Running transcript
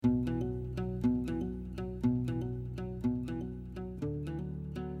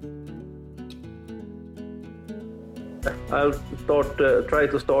I'll try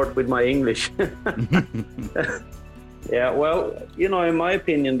to start with my English. Yeah, well, in my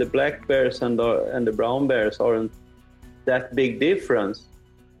opinion, the black bears and the brown bears aren't that big difference.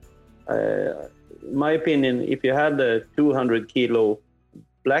 In my opinion, if you had a 200 kilo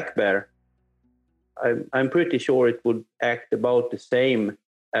black bear, I'm pretty sure it would act about the same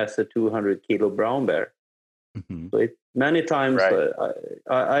as a 200 kilo brown bear. Mm-hmm. So many times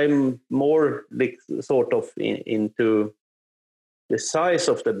I'm more like sort of into the size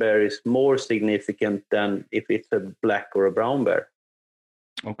of the bear is more significant than if it's a black or a brown bear.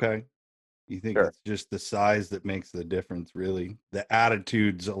 Okay. You think Sure. it's just the size that makes the difference, really? The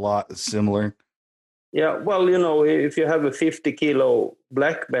attitude's a lot similar. Yeah, well, if you have a 50 kilo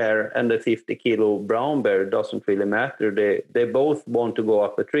black bear and a 50 kilo brown bear, it doesn't really matter. They both want to go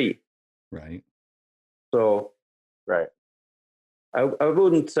up a tree. Right. So Right. I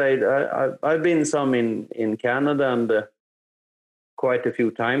wouldn't say I've been some in Canada and quite a few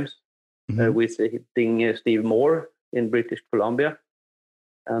times Mhm. visiting Steve Moore in British Columbia,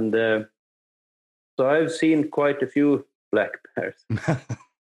 and so I've seen quite a few black bears.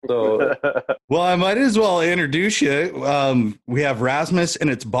 So Well, I might as well introduce you. We have Rasmus, and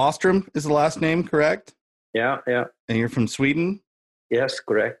it's Bostrom is the last name, correct? yeah, And you're from Sweden? yes,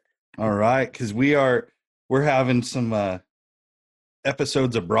 correct. All right, because we're having some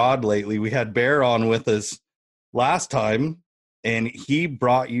episodes abroad lately. We had Bear on with us last time, and he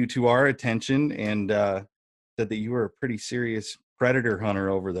brought you to our attention and said that you were a pretty serious predator hunter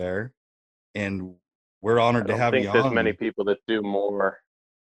over there, and we're honored to have you there's on. many people that do more.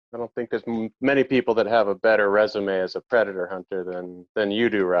 I don't think there's many people that have a better resume as a predator hunter than you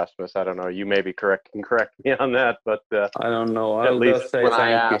do, Rasmus. I don't know. You maybe can correct me on that, but I don't know. at I'll least just say when I thank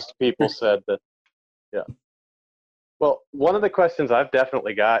you. asked, people said that. Yeah. Well, one of the questions I've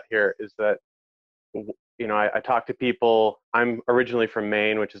definitely got here is that, I talk to people. I'm originally from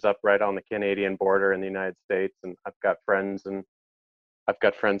Maine, which is up right on the Canadian border in the United States, and I've got friends in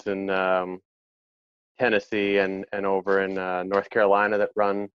Tennessee and over in North Carolina that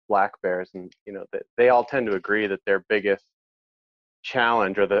run black bears, and they all tend to agree that their biggest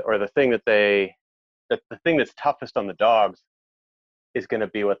challenge, or the thing that the thing that's toughest on the dogs, is going to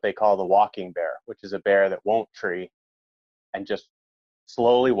be what they call the walking bear, which is a bear that won't tree and just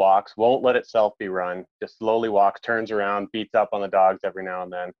slowly walks, won't let itself be run, just slowly walks, turns around, beats up on the dogs every now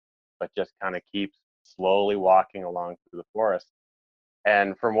and then, but just kind of keeps slowly walking along through the forest.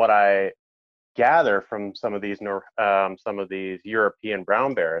 And from what I gather from some of these European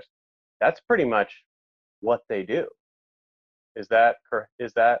brown bears, that's pretty much what they do. Is that fair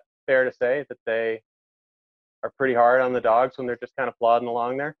to say, that they are pretty hard on the dogs when they're just kind of plodding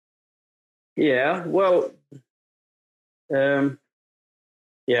along there? Yeah, well,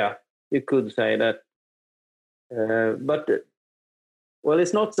 yeah, you could say that. But well,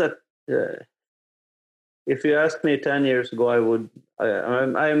 it's not that. If you asked me 10 years ago,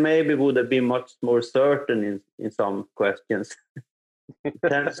 I maybe would have been much more certain in some questions. It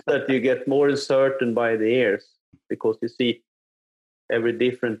tends that you get more certain by the years because you see every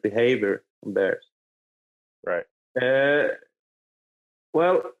different behavior from bears. Right.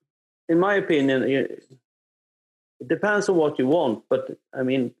 Well, in my opinion, it depends on what you want. But I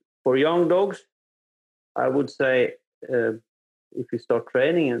mean, for young dogs, I would say if you start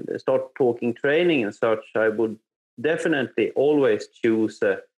training and start talking training and such, I would definitely always choose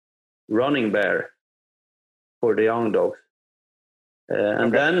a running bear for the young dogs.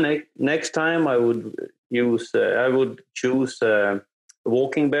 And then next time I would choose a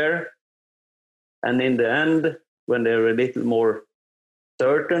walking bear. And in the end, when they're a little more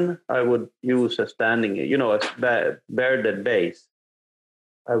certain, I would use a standing, a bear that bays.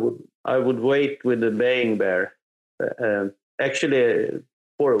 I would wait with the baying bear, actually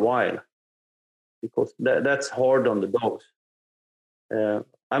for a while, because that's hard on the dogs.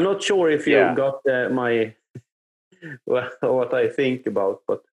 I'm not sure if you got my what I think about,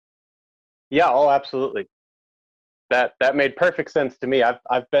 but yeah, oh, absolutely. That made perfect sense to me.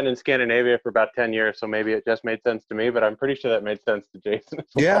 I've been in Scandinavia for about 10 years, so maybe it just made sense to me, but I'm pretty sure that made sense to Jason as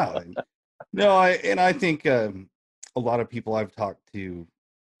well. Yeah. No, I think a lot of people I've talked to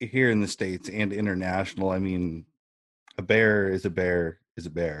here in the States and international, I mean, a bear is a bear is a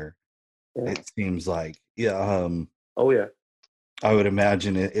bear. yeah. It seems like, Oh yeah. I would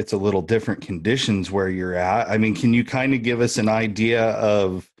imagine it's a little different conditions where you're at. I mean, can you kind of give us an idea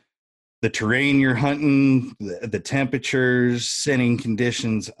of the terrain you're hunting, the temperatures, setting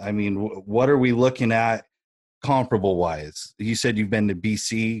conditions? I mean, what are we looking at comparable wise? You said you've been to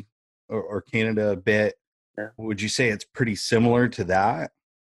BC or Canada a bit. Yeah. Would you say it's pretty similar to that?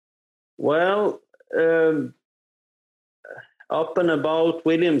 Well, up and about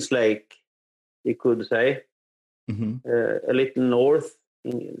Williams Lake, you could say, a little north,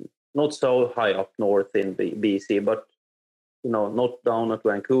 not so high up north in BC, but not down at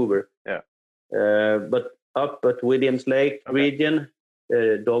Vancouver. Yeah. But up at Williams Lake region,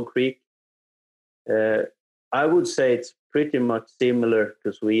 Dog Creek, I would say it's pretty much similar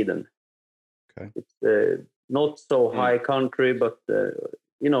to Sweden. Okay. It's not so high country, but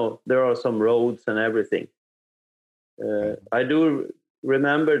there are some roads and everything. I do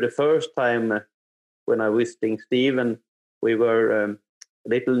remember the first time when I was visiting Stephen, we were a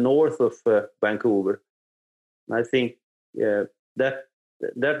little north of Vancouver. And I think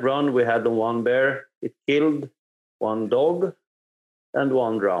that run we had on one bear, it killed one dog and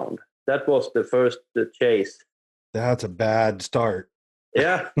one drowned. That was the first chase. That's a bad start.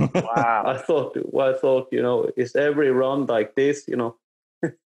 Yeah. Wow. I thought, is every run like this,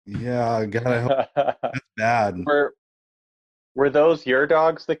 Yeah, I gotta hope that's bad. Were those your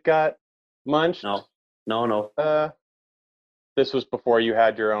dogs that got munched? No. This was before you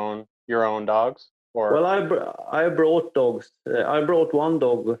had your own dogs, or? Well, I brought dogs. I brought one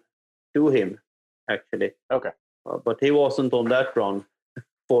dog to him, actually. Okay. But he wasn't on that run,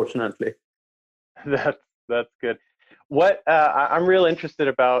 fortunately. That's good. What I'm real interested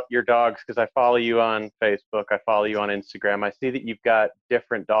about your dogs because I follow you on Facebook, I follow you on Instagram. I see that you've got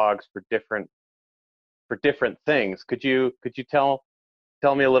different dogs for different things. Could you tell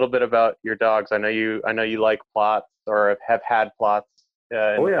me a little bit about your dogs? I know you like Plots or have had Plots in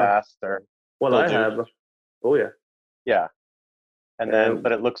the past. Or well, I have. Oh yeah. Yeah. And then,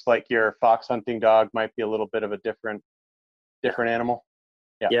 but it looks like your fox hunting dog might be a little bit of a different animal.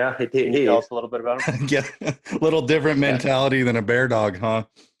 Yeah, Can you tell us a little bit about him? Yeah, a little different mentality than a bear dog, huh?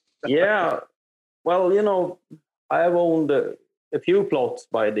 Yeah. Well, I've owned a few Plots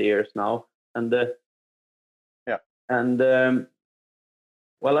by the years now, and well,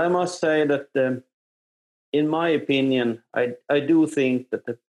 I must say that in my opinion, I do think that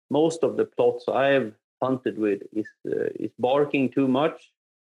most of the Plots I've hunted with is barking too much,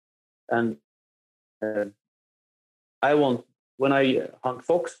 and I want. When I hunt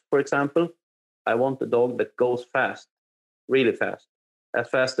fox, for example, I want a dog that goes fast, really fast,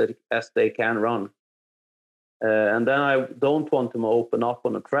 as they can run. And then I don't want them to open up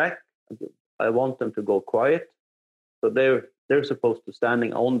on a track. I want them to go quiet. So they're supposed to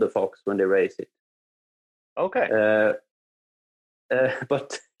standing on the fox when they race it. Okay.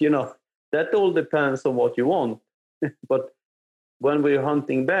 But that all depends on what you want. But when we're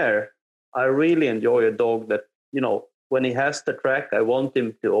hunting bear, I really enjoy a dog that when he has the track, I want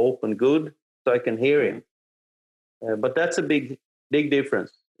him to open good so I can hear him. But that's a big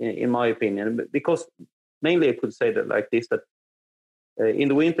difference, in my opinion, because mainly I could say that like this, that in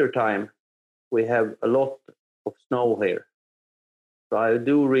the winter time, we have a lot of snow here. So I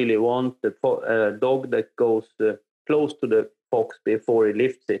do really want the dog that goes close to the fox before he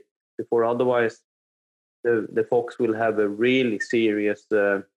lifts it, before otherwise the fox will have a really serious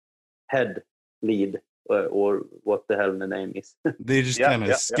head lead. Or what the hell the name is. They just kind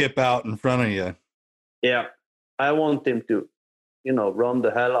of skip out in front of you. Yeah. I want him to, run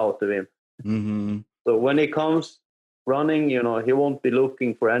the hell out of him. Mm-hmm. So when he comes running, he won't be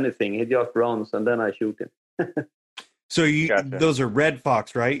looking for anything. He just runs and then I shoot him. So those are red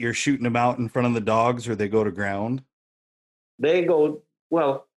fox, right? You're shooting them out in front of the dogs or they go to ground? They go,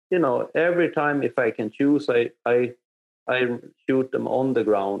 well, every time if I can choose, I shoot them on the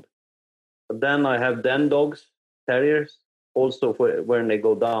ground. But then I have den dogs, terriers, also for when they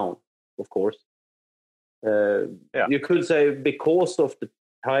go down, of course. You could say because of the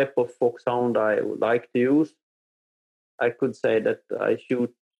type of foxhound I would like to use, I could say that I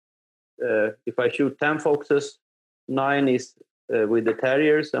shoot, if I shoot 10 foxes, 9 is with the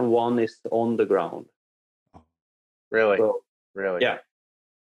terriers and 1 is on the ground. Really? So, really? Yeah.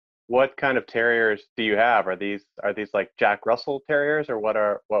 What kind of terriers do you have? Are these like Jack Russell terriers, or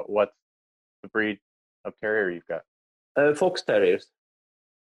what's the breed of terrier you've got? Fox terriers.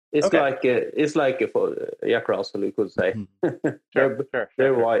 It's like a Jack Russell, you could say.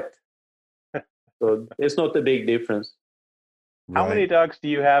 They're white, so it's not a big difference. How many dogs do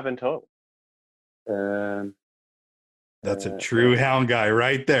you have in total? That's a true hound guy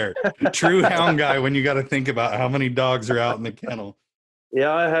right there. True hound guy when you got to think about how many dogs are out in the kennel.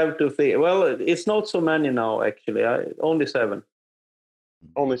 Yeah, I have to think. Well, it's not so many now, actually. Only 7.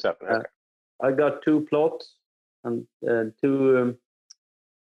 Only 7. Okay. I got 2 Plots and 2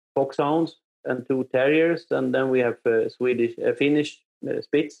 foxhounds and 2 terriers, and then we have Finnish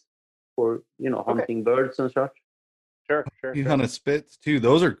Spitz for hunting birds and such. Sure. You hunt a Spitz too.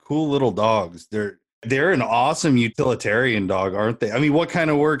 Those are cool little dogs. They're an awesome utilitarian dog, aren't they? I mean, what kind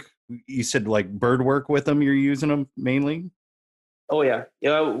of work? You said like bird work with them. You're using them mainly. Oh yeah,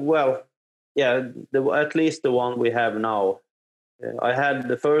 yeah. Well, yeah. At least the one we have now. I had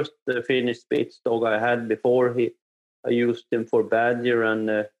the first Finnish Spitz dog I had before. I used him for badger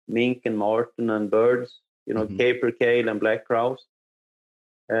and mink and marten and birds. You know, capercaillie and black grouse.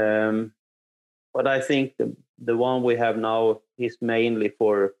 But I think the one we have now is mainly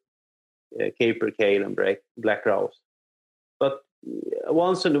for capercaillie and black grouse. But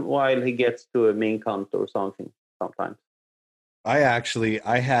once in a while he gets to a mink hunt or something sometimes. I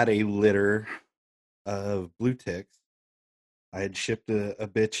had a litter of blue ticks. I had shipped a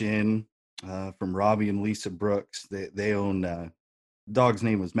bitch in from Robbie and Lisa Brooks. They own dog's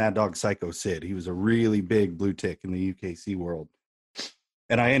name was Mad Dog Psycho Sid. He was a really big blue tick in the UKC world.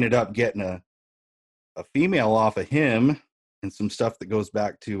 And I ended up getting a female off of him and some stuff that goes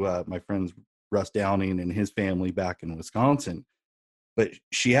back to my friend's Russ Downing and his family back in Wisconsin. But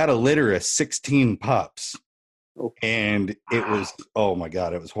she had a litter of 16 pups. And it was, oh my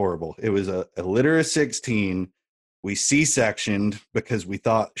God, it was horrible. It was a litter of 16. We C-sectioned because we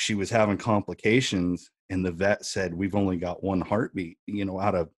thought she was having complications. And the vet said, we've only got one heartbeat,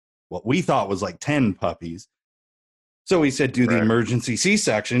 out of what we thought was like 10 puppies. So we said, do the emergency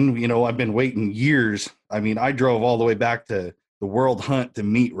C-section. I've been waiting years. I mean, I drove all the way back to the World Hunt to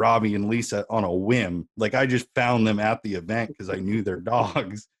meet Robbie and Lisa on a whim. Like I just found them at the event because I knew their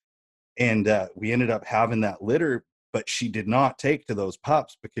dogs. And we ended up having that litter, but she did not take to those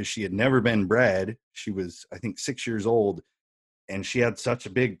pups because she had never been bred. She was, I think, 6 years old, and she had such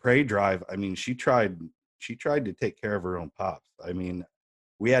a big prey drive. I mean, she tried to take care of her own pups. I mean,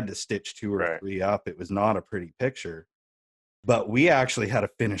 we had to stitch 2 or 3 up. It was not a pretty picture. But we actually had a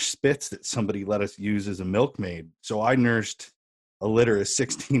Finnish Spitz that somebody let us use as a milkmaid. So I nursed a litter of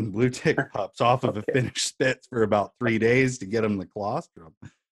 16 blue tick pups off of a Finnish Spitz for about 3 days to get them the colostrum.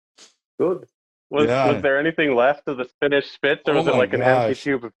 Good. Was there anything left of the Finnish Spitz, or was it like an empty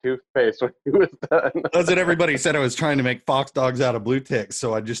tube of toothpaste when he was done? That's what everybody said. I was trying to make fox dogs out of blue ticks,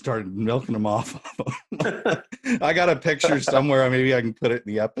 so I just started milking them off. I got a picture somewhere. Maybe I can put it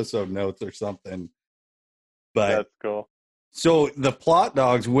in the episode notes or something. But that's cool. So the Plott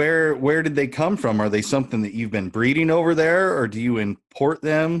dogs, where did they come from? Are they something that you've been breeding over there, or do you import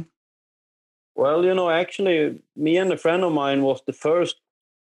them? Well, actually, me and a friend of mine was the first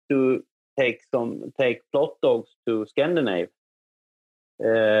to take Plott dogs to Scandinavia.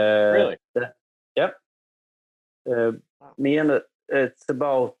 Really? Yep. Me and it's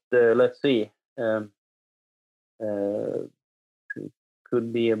about let's see,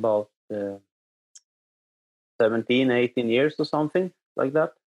 could be about 17, 18 years or something like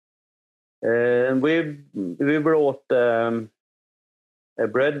that. And we brought a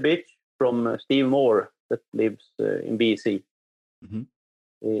bred bitch from Steve Moore that lives in BC. Mm-hmm.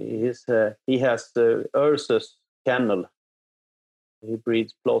 He has Ursus kennel. He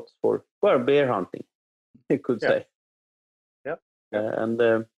breeds Plotts for bear hunting, you could say. Yep. And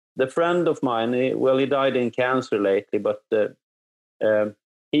the friend of mine, he died in cancer lately, but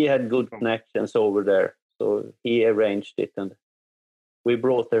he had good connections over there. So he arranged it, and we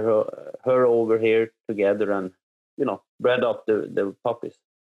brought her over here together, and bred up the puppies.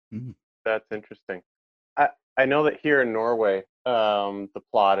 Mm. That's interesting. I know that here in Norway, the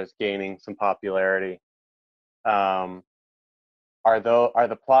Plott is gaining some popularity. Are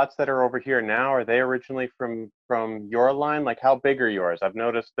the Plotts that are over here now? Are they originally from your line? Like, how big are yours? I've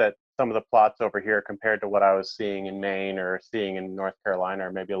noticed that some of the Plotts over here, compared to what I was seeing in Maine or seeing in North Carolina,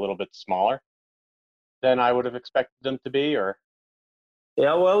 are maybe a little bit smaller than I would have expected them to be, or?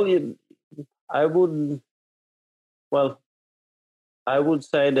 Yeah, well, I would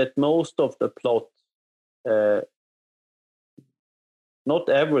say that most of the Plotts, not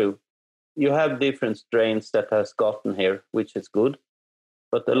every, you have different strains that has gotten here, which is good,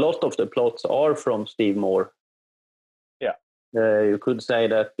 but a lot of the Plotts are from Steve Moore. Yeah. You could say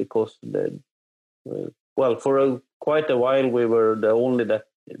that because for quite a while we were the only that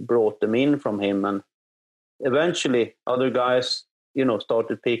brought them in from him, and eventually other guys,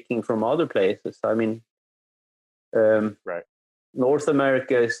 started picking from other places. I mean, North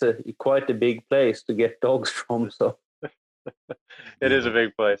America is quite a big place to get dogs from. So it is a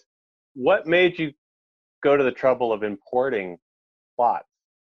big place. What made you go to the trouble of importing Plotts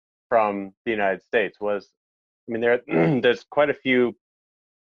from the United States? There's quite a few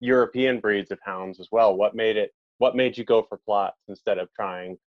European breeds of hounds as well. What made you go for Plotts instead of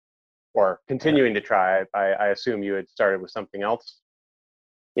trying or continuing to try? I assume you had started with something else.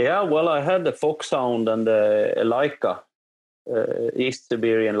 Yeah, well, I had the Foxhound and the Laika, East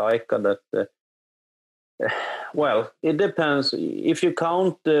Siberian Laika that Well, it depends. If you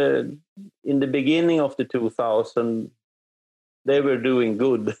count in the beginning of the 2000, they were doing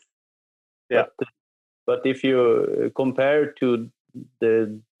good. Yeah. But if you compare to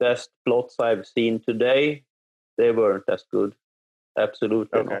the best plots I've seen today, they weren't as good.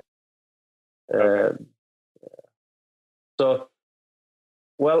 Absolutely Okay. not. So,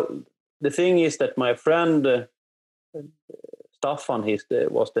 well, the thing is that my friend Staffan,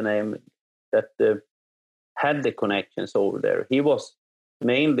 was the name, that had the connections over there. He was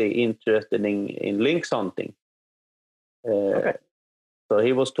mainly interested in lynx hunting. Okay. So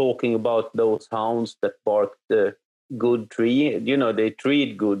he was talking about those hounds that barked good tree. They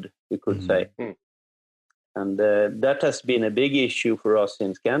treed good, you could say. And that has been a big issue for us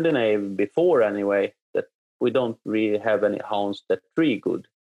in Scandinavia before, anyway, that we don't really have any hounds that tree good,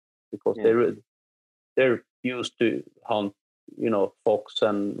 because they're used to hunt, fox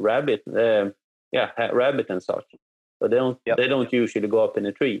and rabbit, rabbit and such. But they don't usually go up in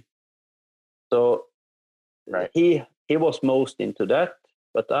a tree. So he was most into that.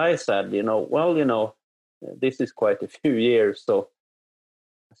 But I said, this is quite a few years. So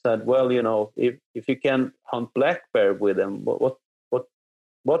I said, well, if you can hunt black bear with them,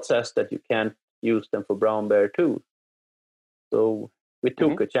 what says that you can't use them for brown bear too? So we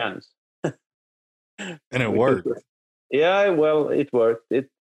took a chance. And it worked. Yeah, well, it worked.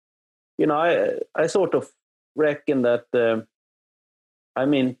 I sort of reckon that,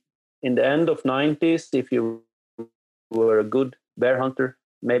 in the end of 90s, if you were a good bear hunter,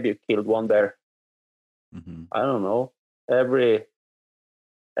 maybe you killed one bear. I don't know, every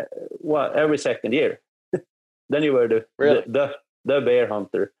second year. Then you were the bear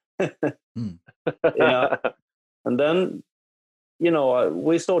hunter. Yeah. And then,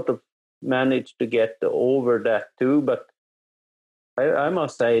 we sort of managed to get over that too. But I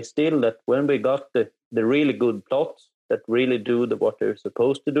must say still that when we got the really good plots that really do what they're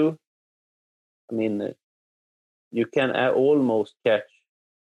supposed to do, you can almost catch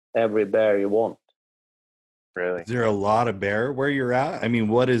every bear you want. Really? Is there a lot of bear where you're at?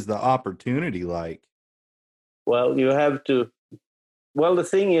 What is the opportunity like? Well, you have to. Well, the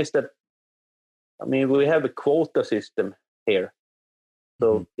thing is that, we have a quota system here.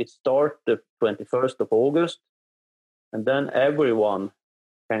 So it starts the 21st of August, and then everyone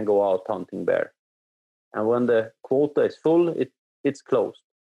can go out hunting bear. And when the quota is full, it's closed.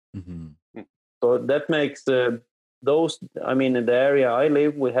 So that makes those, in the area I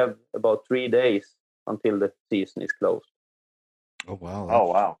live, we have about 3 days until the season is closed. Oh, wow.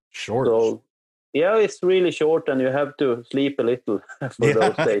 Wow. Short. So, yeah, it's really short, and you have to sleep a little for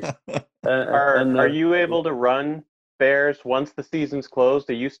those days. Are you able to run bears once the season's closed?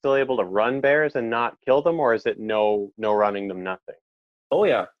 Are you still able to run bears and not kill them, or is it no running them, nothing? Oh,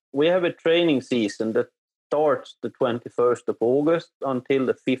 yeah. We have a training season that starts the 21st of August until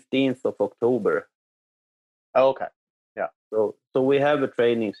the 15th of October. Oh, okay. Yeah. So we have a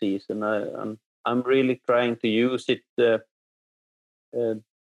training season, and I'm really trying to use it.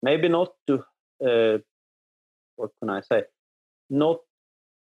 Maybe not to. What can I say? Not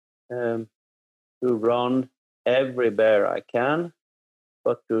to run every bear I can,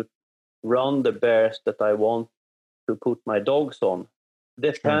 but to run the bears that I want to put my dogs on.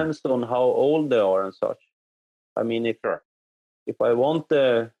 Depends on how old they are and such. If I want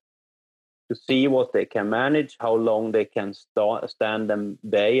to see what they can manage, how long they can stand and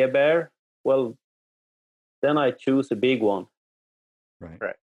bay a bear, well, then I choose a big one.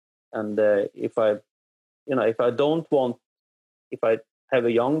 Right. And if I have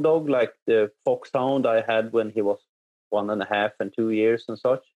a young dog like the foxhound I had when he was 1.5 and 2 years and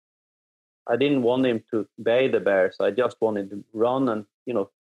such, I didn't want him to bay the bears. I just wanted to run and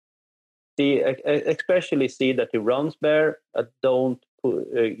especially see that he runs bear. Don't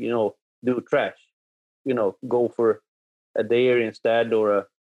do trash. Go for a deer instead, or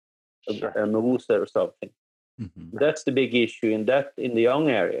a moose or something. That's the big issue in the young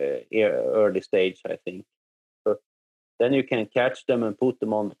early stage, I think. So then you can catch them and put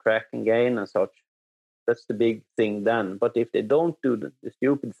them on the track again and such. That's the big thing then. But if they don't do the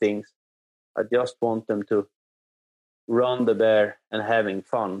stupid things, I just want them to run the bear and having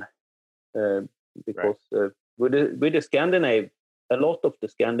fun. Because with the Scandinave, a lot of the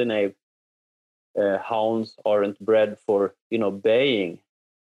Scandinave hounds aren't bred for baying.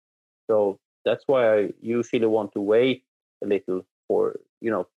 So that's why I usually want to wait a little for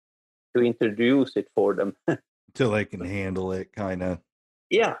to introduce it for them. Till they can handle it, kind of.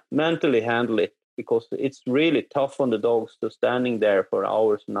 Yeah, mentally handle it, because it's really tough on the dogs to standing there for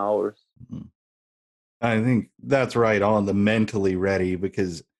hours and hours. I think that's right on, the mentally ready,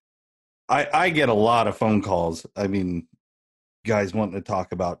 because I get a lot of phone calls. I mean, guys wanting to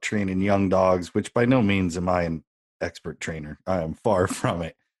talk about training young dogs, which by no means am I an expert trainer. I am far from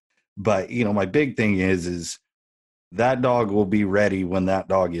it. But, you know, my big thing is that dog will be ready when that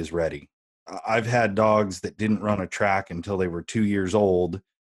dog is ready. I've had dogs that didn't run a track until they were 2 years old,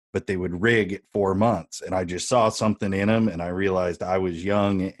 but they would rig at 4 months. And I just saw something in them and I realized I was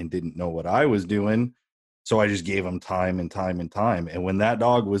young and didn't know what I was doing. So I just gave them time and time and time. And when that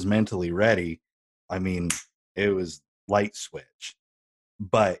dog was mentally ready, I mean, it was light switch.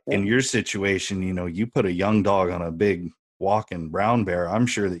 But in your situation, you know, you put a young dog on a big walking brown bear, I'm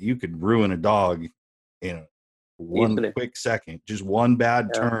sure that you could ruin a dog in one Easily. quick second, just one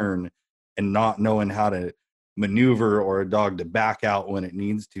bad turn and not knowing how to maneuver or a dog to back out when it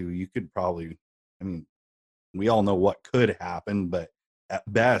needs to. You could probably, I mean, we all know what could happen, but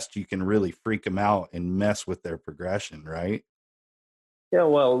at best you can really freak them out and mess with their progression, right? Yeah,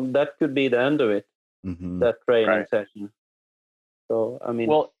 well, that could be the end of it, that training Right. session. So, I mean,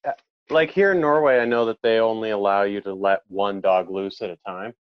 Well, like here in Norway, I know that they only allow you to let one dog loose at a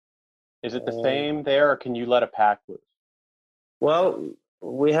time. Is it the same there, or can you let a pack loose? well,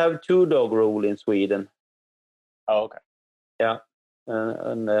 we have 2-dog rule in Sweden. Oh, okay. Yeah,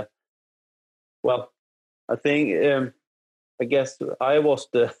 well, I think I guess I was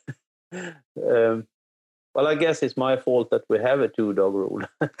the well, I guess it's my fault that we have a 2-dog rule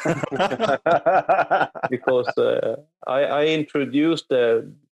because I introduced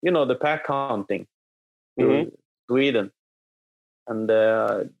the pack hunting to Sweden, and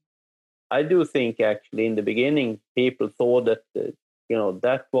I do think actually in the beginning people thought that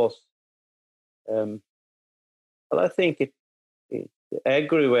that was well, I think it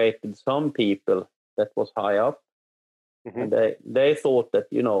aggravated some people that was high up, and they thought that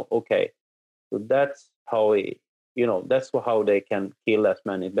okay, so that's how that's how they can kill as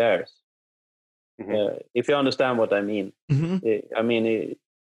many bears. If you understand what I mean. I mean,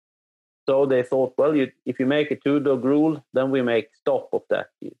 so they thought, well, if you make a 2-dog rule, then we make stop of that.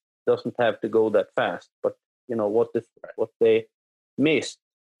 It doesn't have to go that fast. But what they missed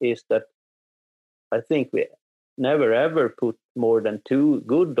is that I think we never ever put more than 2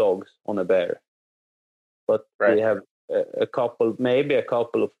 good dogs on a bear, but we have a couple, maybe a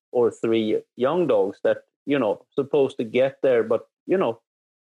couple of or 3 young dogs that supposed to get there, but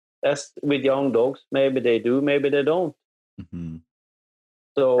as with young dogs, maybe they do, maybe they don't.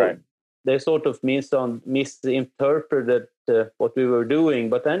 So they sort of misinterpreted what we were doing.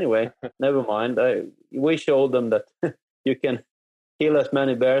 But anyway, never mind. We showed them that you can kill as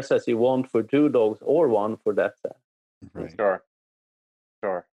many bears as you want for 2 dogs or 1 for that. Right. Sure.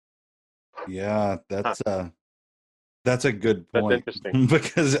 Yeah, that's a good point. That's interesting.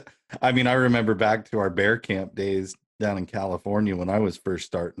 Because I mean, I remember back to our bear camp days down in California when I was first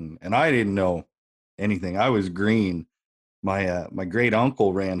starting, and I didn't know anything. I was green. My great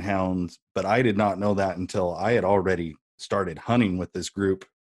uncle ran hounds, but I did not know that until I had already started hunting with this group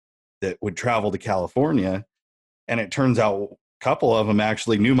that would travel to California. And it turns out a couple of them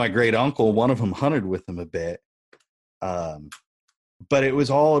actually knew my great uncle. One of them hunted with him a bit. But it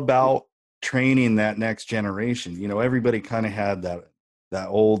was all about training that next generation. Everybody kind of had that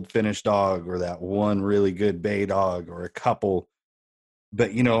old Finnish dog or that one really good bay dog or a couple.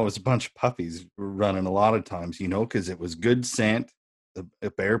 But, it was a bunch of puppies running a lot of times, because it was good scent.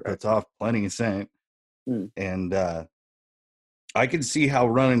 A bear puts off plenty of scent. And I could see how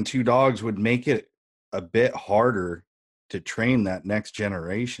running 2 dogs would make it a bit harder to train that next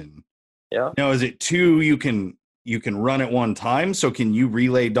generation. Yeah. Now, is it 2 you can run at one time? So can you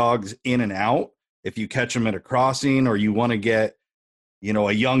relay dogs in and out if you catch them at a crossing, or you want to get,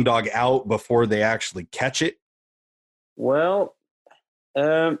 a young dog out before they actually catch it? Well,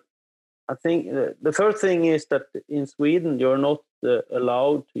 I think the first thing is that in Sweden you're not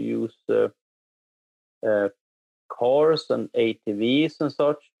allowed to use cars and ATVs and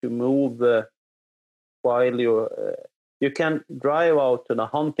such to move while you can drive out to the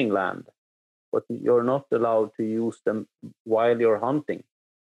hunting land, but you're not allowed to use them while you're hunting.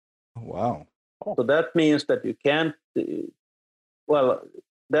 Oh, wow. So that means that you can't. Well,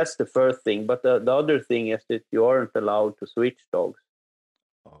 that's the first thing. But the other thing is that you aren't allowed to switch dogs.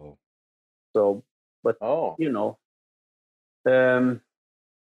 Oh. So, but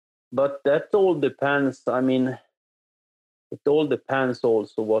but that all depends. I mean, it all depends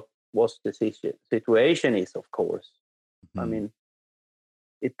also what the situation is, of course. I mean,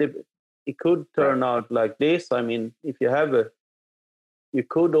 it could turn out like this. I mean, if you have you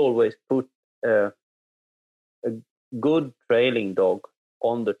could always put a good trailing dog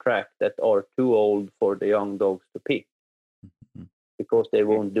on the track that are too old for the young dogs to pick, because they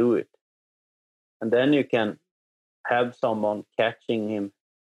won't do it. and then you can have someone catching him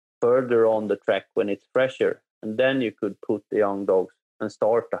further on the track when it's fresher, and then you could put the young dogs and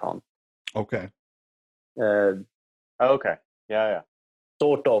start the hunt. Okay. Okay. Yeah.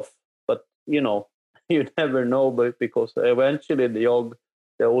 Sort of, but you never know, but because eventually the old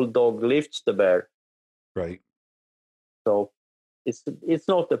dog lifts the bear. Right. So it's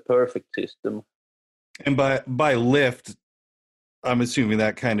not a perfect system. And by lift, I'm assuming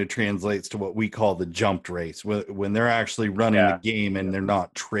that kind of translates to what we call the jumped race, when they're actually running the game and they're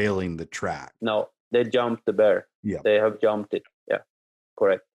not trailing the track. No, they jumped the bear. Yeah. They have jumped it. Yeah,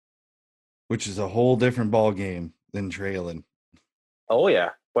 correct. Which is a whole different ball game than trailing. Oh yeah,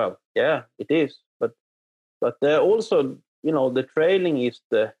 well, yeah, it is. But also, the trailing is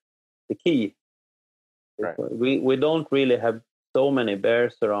the key. Right. We don't really have so many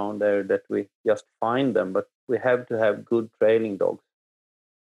bears around there that we just find them, but we have to have good trailing dogs.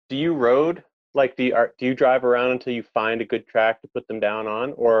 Do you road? Like, do you drive around until you find a good track to put them down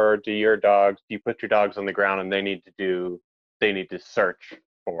on, or do you put your dogs on the ground and they need to search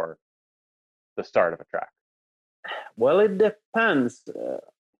for the start of a track? Well, it depends.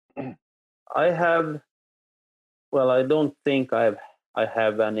 I don't think I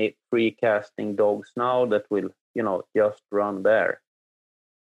have any free casting dogs now that will, just run there.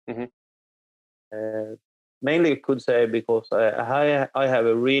 Mm-hmm. Mainly, I could say because I have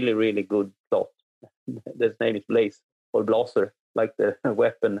a really, really good plot. His name is Blaze, or Blosser, like the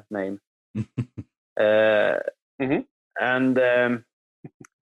weapon name. Mm-hmm. And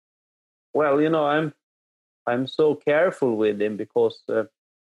well, I'm so careful with him because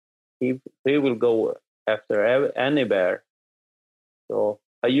he will go after any bear. So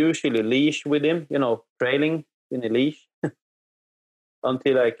I usually leash with him, trailing in a leash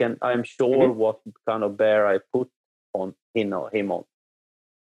until I'm sure what kind of bear I put on him on.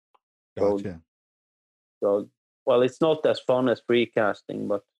 Gotcha. So well, it's not as fun as free casting,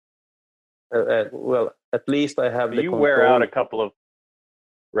 but well, at least I have the you control. wear out a couple of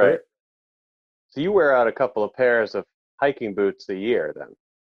right. So you wear out a couple of pairs of hiking boots a year, then.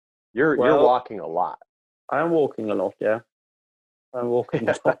 You're walking a lot. I'm walking a lot, yeah. I'm walking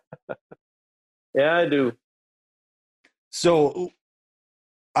a lot. Yeah, I do. So,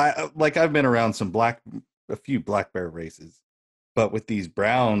 I've been around a few black bear races, but with these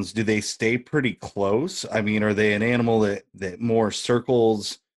browns, do they stay pretty close? I mean, are they an animal that more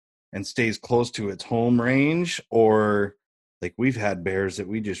circles and stays close to its home range, or like we've had bears that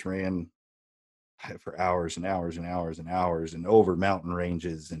we just ran for hours and hours and hours and hours and over mountain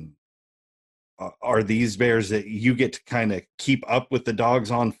ranges? And are these bears that you get to kind of keep up with the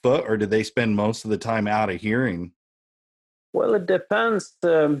dogs on foot, or do they spend most of the time out of hearing? Well, it depends.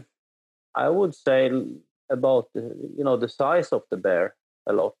 I would say about the size of the bear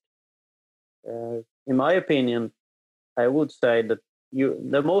a lot. In my opinion, I would say that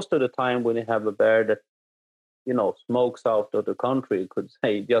the most of the time when you have a bear that smokes out of the country, you could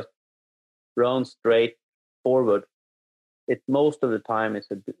say just runs straight forward. It most of the time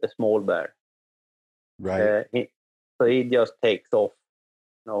is a small bear. Right. So he just takes off.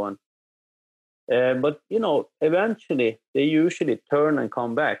 But eventually they usually turn and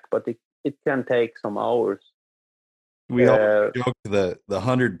come back, but it can take some hours. We all joke the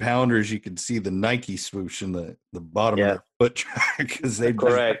 100-pounders. You can see the Nike swoosh in the bottom of their foot track because they've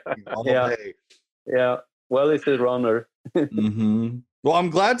correct all day. Yeah. Well, it's a runner. Mm-hmm. Well, I'm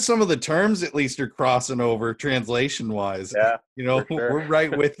glad some of the terms at least are crossing over translation-wise. Yeah, sure. We're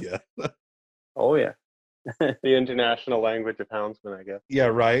right with you. Oh yeah. The international language of houndsmen, I guess. Yeah,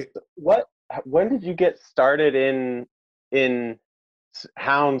 right. When did you get started in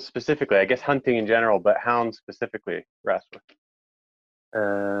hounds specifically? I guess hunting in general, but hounds specifically, Rasmus.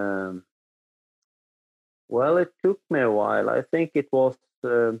 Well, it took me a while. I think it was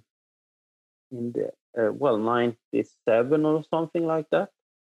in the 97 or something like that.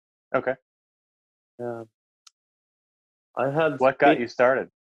 Okay. I had. What got you started?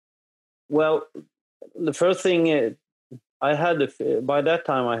 Well, the first thing I had by that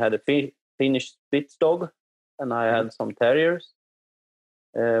time I had a Finnish Spitz dog, and I had some terriers.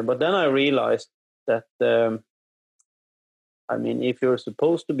 But then I realized that if you're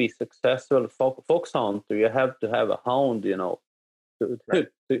supposed to be successful fox hunter, you have to have a hound, to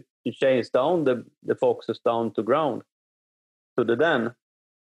chase down the foxes down to ground, to the den,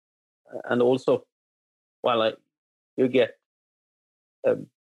 and also, you get a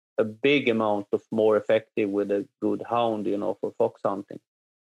big amount of more effective with a good hound, for fox hunting.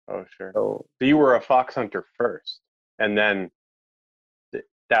 Oh, sure. So you were a fox hunter first, and then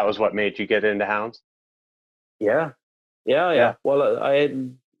that was what made you get into hounds? Yeah. Well,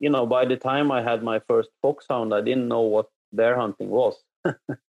 by the time I had my first foxhound, I didn't know what bear hunting was.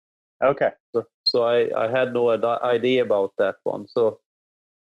 Okay. So I had no idea about that one. So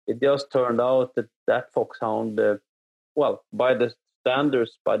it just turned out that foxhound, well, by the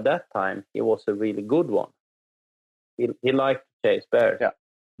standards by that time, he was a really good one. He liked to chase bears. Yeah.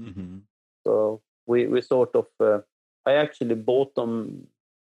 Mm-hmm. So we sort of, I actually bought them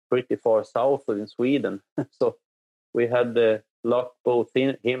pretty far south in Sweden. So we had the luck, both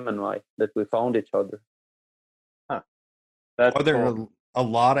him and I, that we found each other. Huh. That's Are there cool. a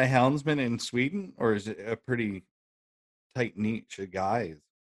lot of houndsmen in Sweden, or is it a pretty tight niche of guys?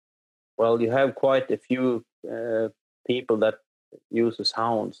 Well, you have quite a few people that uses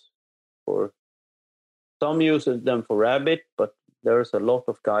hounds. For some uses them for rabbit, but there's a lot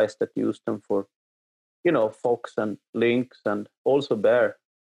of guys that use them for, fox and lynx and also bear.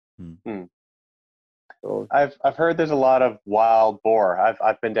 Hmm. So I've heard there's a lot of wild boar.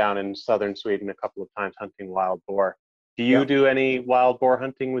 I've been down in southern Sweden a couple of times hunting wild boar. Do you Yeah. do any wild boar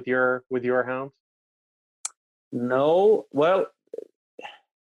hunting with your hounds? no, well,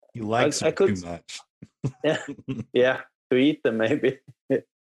 He likes I them too could, much. yeah, to eat them maybe.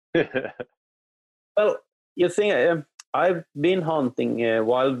 Well, you think I've been hunting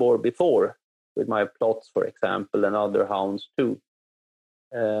wild boar before with my plots, for example, and other hounds too.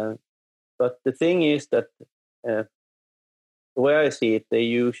 But the thing is that the way I see it, they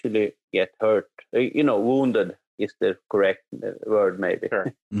usually get hurt. Wounded is the correct word, maybe.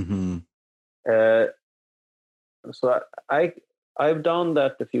 Sure. Mm-hmm. So I've done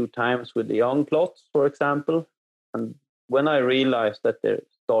that a few times with the young plots, for example, and when I realized that they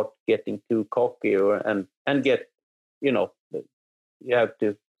start getting too cocky and get, you have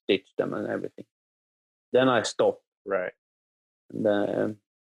to stitch them and everything, then I stop. Right. And,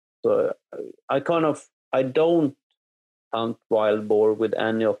 so I don't hunt wild boar with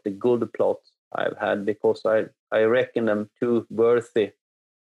any of the good plots I've had, because I reckon them too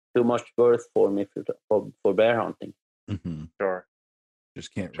much worth for me for bear hunting. Mm-hmm. Sure.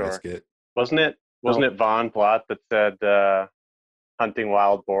 Just can't Sure. risk it. Wasn't it Von Platt that said hunting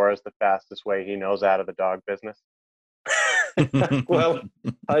wild boar is the fastest way he knows out of the dog business? Well,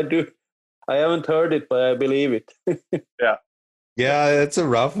 I do. I haven't heard it, but I believe it. Yeah. Yeah, it's a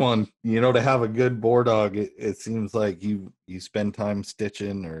rough one. To have a good boar dog, it seems like you spend time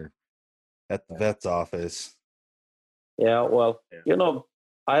stitching or at the vet's office. Yeah, well,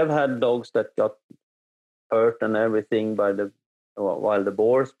 I've had dogs that got hurt and everything by the wild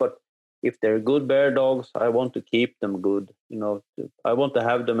boars, but if they're good bear dogs, I want to keep them good. I want to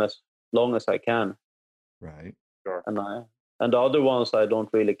have them as long as I can. Right. Sure. And the other ones I don't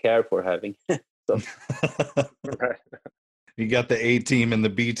really care for having. So Right. You got the A team and the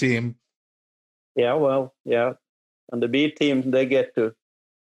B team. yeah, well, yeah, and the B team, they get to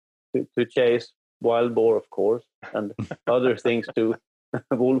chase wild boar, of course, and other things too,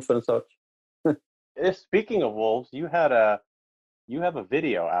 wolf and such. Speaking of wolves, you have a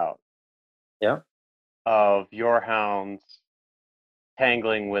video out. Yeah. Of your hounds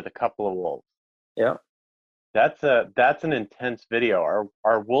tangling with a couple of wolves. Yeah. That's an intense video.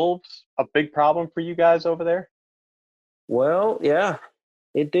 Are wolves a big problem for you guys over there? Well, yeah,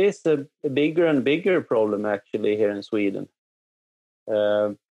 it is a bigger and bigger problem actually here in Sweden.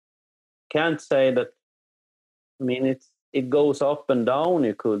 Can't say that. I mean, it goes up and down.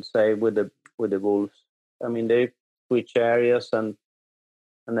 You could say with the wolves. I mean, they switch areas and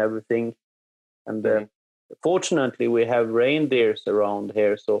everything. And fortunately, we have reindeers around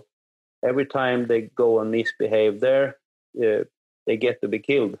here, so every time they go and misbehave there, they get to be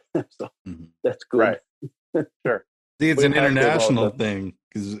killed. So that's good. Right. Sure. See, it's an international thing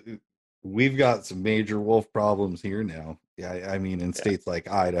because we've got some major wolf problems here now. Yeah, I mean, in states like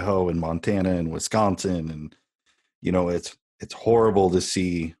Idaho and Montana and Wisconsin, and it's horrible to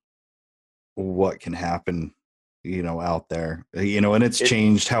see what can happen, out there. And it's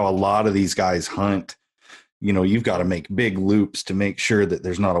changed how a lot of these guys hunt. You've got to make big loops to make sure that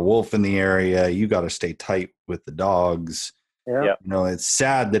there's not a wolf in the area. You got to stay tight with the dogs. Yeah. It's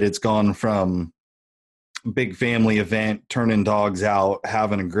sad that it's gone from big family event, turning dogs out,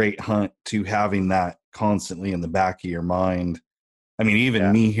 having a great hunt, to having that constantly in the back of your mind. I mean,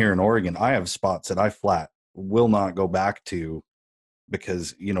 even me here in Oregon, I have spots that I flat will not go back to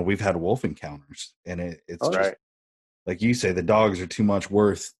because, we've had wolf encounters, and it's just right. Like you say, the dogs are too much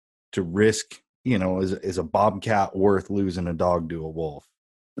worth to risk. Is a bobcat worth losing a dog to a wolf?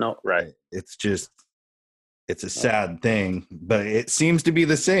 No. Right. It's a sad thing, but it seems to be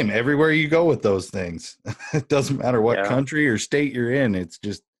the same everywhere you go with those things. It doesn't matter what country or state you're in.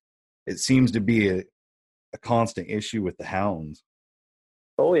 It seems to be a constant issue with the hounds.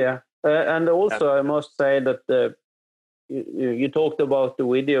 Oh yeah, and also I must say that you talked about the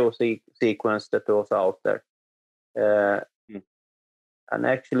video sequence that was out there, and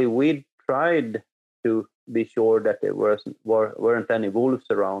actually we tried to be sure that there weren't any wolves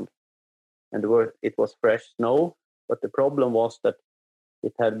around, and it was fresh snow. But the problem was that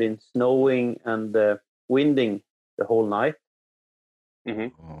it had been snowing and winding the whole night.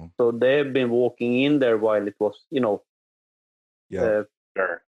 Mm-hmm. So they've been walking in there while it was, Yeah.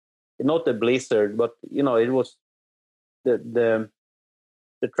 Sure. not a blizzard, but it was the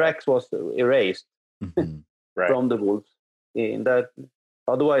tracks was erased Right. from the wolves. In that,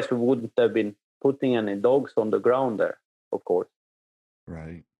 otherwise we wouldn't have been putting any dogs on the ground there, of course.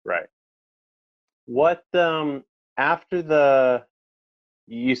 Right. Right. What after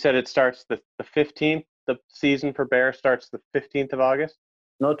you said it starts the 15th, the season for bear starts the 15th of August?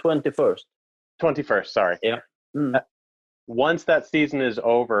 No, 21st. 21st, sorry. Yeah. Mm. Once that season is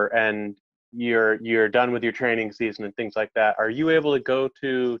over and you're done with your training season and things like that, are you able to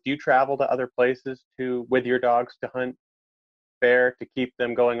do you travel to other places with your dogs to hunt bear to keep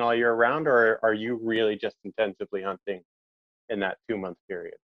them going all year round, or are you really just intensively hunting in that 2-month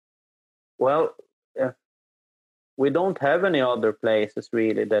period? Well, we don't have any other places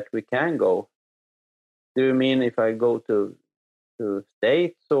really that we can go. Do you mean if I go to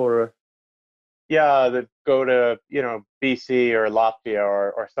states or? Yeah, that go to BC or Latvia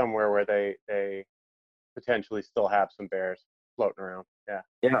or somewhere where they potentially still have some bears floating around. Yeah.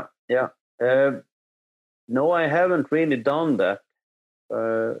 No, I haven't really done that.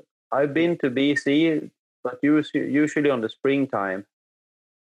 I've been to BC, but usually on the springtime.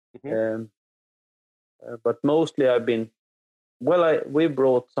 Mm-hmm. But mostly I've been. Well, we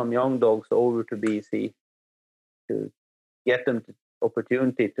brought some young dogs over to BC to get them the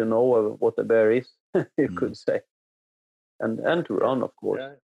opportunity to know what a bear is, you could say, and to run, of course.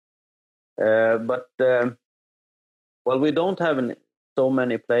 Yeah. But we don't have so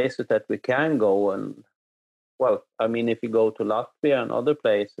many places that we can go. And well, I mean, if you go to Latvia and other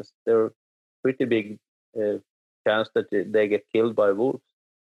places, there are pretty big chance that they get killed by wolves.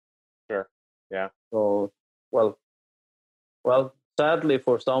 Sure. Yeah. So, well, sadly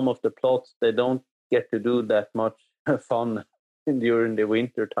for some of the plots, they don't get to do that much fun during the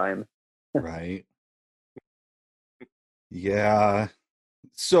winter time. Right. Yeah.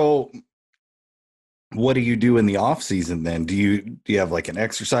 So what do you do in the off season then? Do you have like an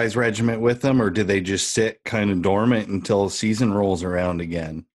exercise regimen with them, or do they just sit kind of dormant until season rolls around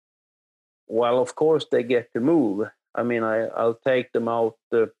again? Well, of course they get to move. I mean, I'll take them out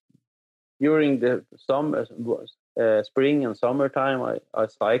during the summer, spring and summertime. I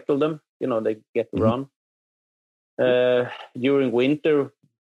cycle them. They get to run. During winter,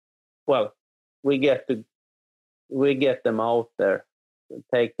 well, we get them out there,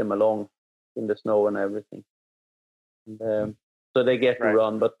 take them along in the snow and everything. So they get to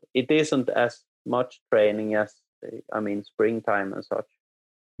run, but it isn't as much training as springtime and such.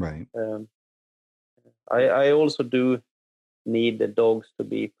 Right. I also do need the dogs to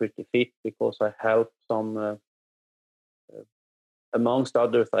be pretty fit because I help some, amongst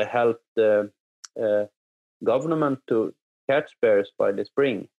others, I help the government to catch bears by the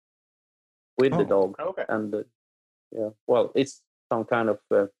spring with the dog. Okay. And it's some kind of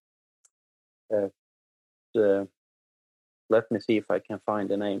let me see if I can find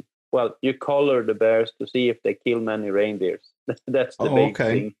the name. Well, you collar the bears to see if they kill many reindeers. That's the big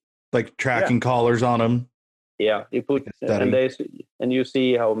thing. Like tracking collars on them. Yeah, you put and you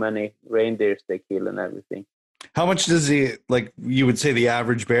see how many reindeers they kill and everything. How much does you would say the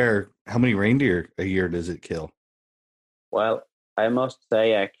average bear, how many reindeer a year does it kill? Well, I must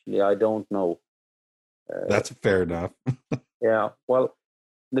say, actually, I don't know. That's fair enough. Yeah, well,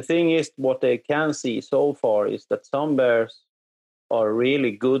 the thing is, what they can see so far is that some bears are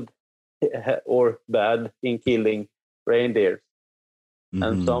really good or bad in killing reindeers.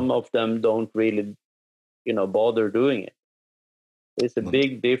 And some of them don't really, bother doing it. It's a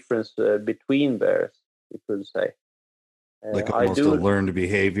big difference between bears, you could say. Like almost a learned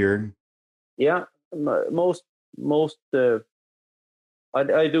behavior. Yeah, most.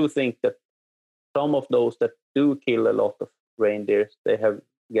 I do think that some of those that do kill a lot of reindeers, they have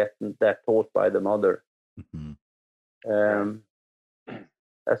gotten that taught by the mother.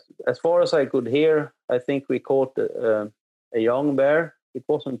 As far as I could hear, I think we caught a young bear. It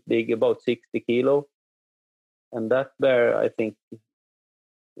wasn't big, about 60 kilo. And that bear, I think,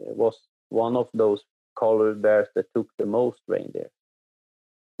 was one of those collared bears that took the most reindeer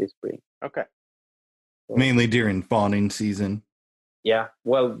this spring. Okay. So, mainly during fawning season. Yeah,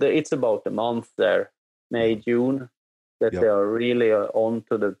 well, it's about a month there, May, June. that Yep. they are really on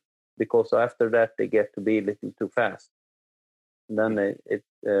to the, because after that they get to be a little too fast. And then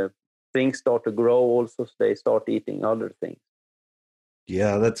things start to grow also, so they start eating other things.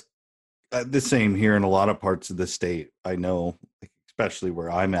 Yeah, that's the same here in a lot of parts of the state. I know, especially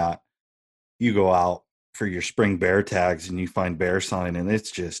where I'm at, you go out for your spring bear tags and you find bear sign, and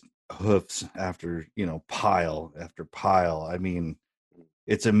it's just hoofs after, pile after pile. I mean,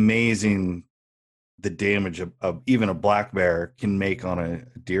 it's amazing the damage of even a black bear can make on a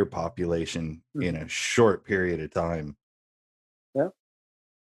deer population in a short period of time.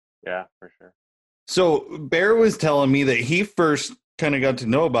 Yeah, for sure. So Bear was telling me that he first kind of got to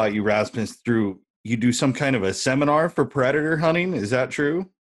know about you, Rasmus, through you do some kind of a seminar for predator hunting. Is that true?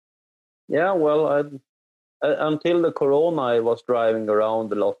 Yeah, well, until the corona, I was driving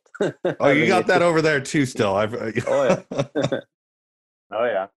around a lot. Oh, you got that over there too still. Oh, yeah. Oh,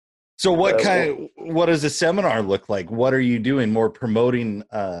 yeah. So what does a seminar look like? What are you doing? More promoting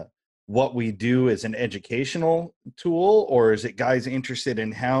what we do as an educational tool, or is it guys interested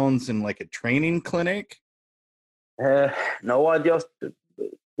in hounds and like a training clinic? No, I just,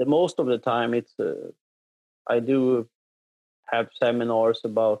 the most of the time it's, I do have seminars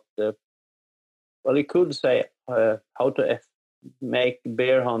about, well, you could say how to make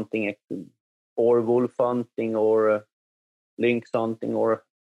bear hunting or wolf hunting or lynx hunting or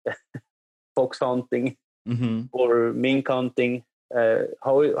fox hunting or mink hunting,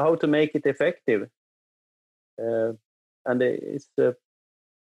 how to make it effective. And it's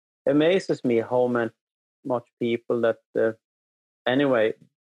amazes me how much people that anyway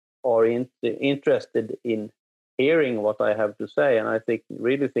are interested in hearing what I have to say, and I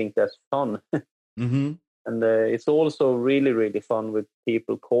really think that's fun. And it's also really, really fun with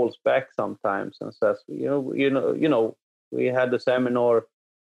people calls back sometimes and says, we had a seminar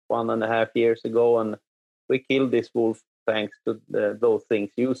 1.5 years ago, and we killed this wolf thanks to those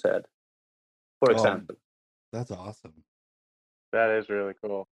things you said, for example. That's awesome. That is really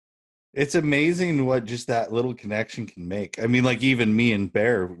cool. It's amazing what just that little connection can make. I mean, like even me and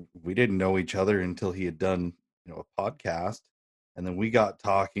Bear, we didn't know each other until he had done, a podcast, and then we got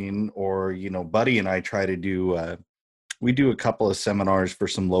talking. Or Buddy and I try to do. We do a couple of seminars for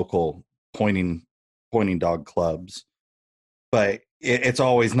some local pointing dog clubs, but it's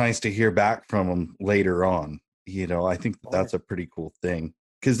always nice to hear back from them later on. I think that's a pretty cool thing,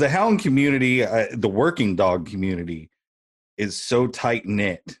 because the hound community, the working dog community, is so tight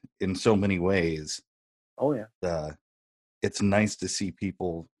knit in so many ways. Oh yeah. It's nice to see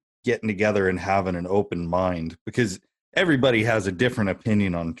people getting together and having an open mind, because everybody has a different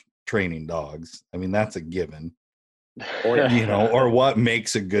opinion on training dogs. I mean, that's a given. Oh yeah. Or what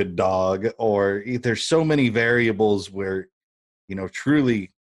makes a good dog, or there's so many variables where,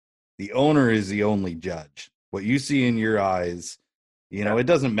 truly the owner is the only judge. What you see in your eyes, it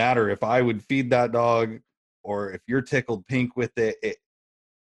doesn't matter if I would feed that dog or if you're tickled pink with it.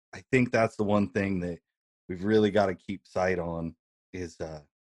 I think that's the one thing that we've really got to keep sight on is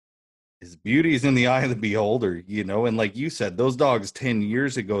beauty is in the eye of the beholder, and like you said, those dogs 10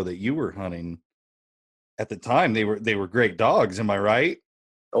 years ago that you were hunting, at the time they were great dogs. Am I right?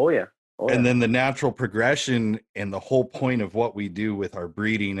 Oh yeah. And then the natural progression and the whole point of what we do with our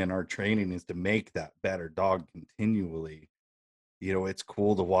breeding and our training is to make that better dog continually. It's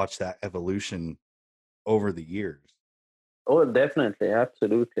cool to watch that evolution over the years. Oh, definitely,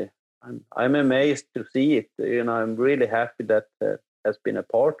 absolutely. I'm amazed to see it. I'm really happy that has been a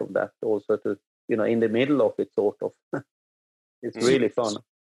part of that. Also, to in the middle of it, sort of. It's really fun.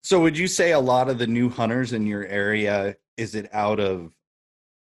 So, would you say a lot of the new hunters in your area, is it out of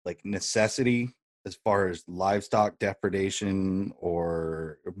like necessity as far as livestock depredation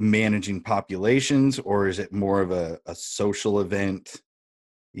or managing populations, or is it more of a social event?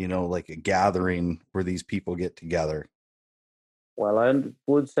 Like a gathering where these people get together? Well, I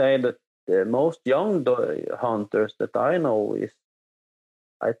would say that the most young hunters that I know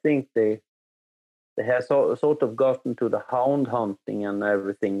I think they have sort of gotten to the hound hunting and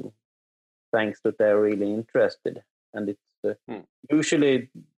everything, thanks to they're really interested. And it's usually,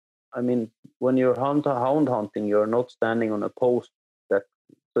 I mean, when you're hound hunting, you're not standing on a post.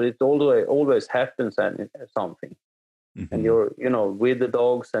 So it always happens something. Mm-hmm. And you're with the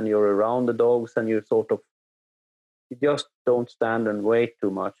dogs and you're around the dogs and you just don't stand and wait too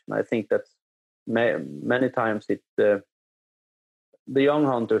much. And I think that's many times the young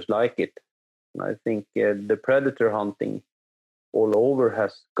hunters like it. And I think the predator hunting all over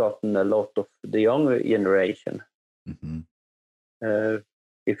has gotten a lot of the younger generation. Mm-hmm.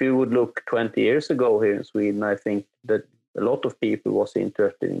 If you would look 20 years ago here in Sweden, I think that a lot of people was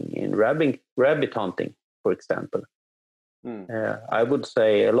interested in rabbit hunting, for example. I would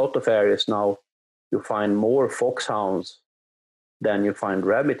say a lot of areas now you find more foxhounds than you find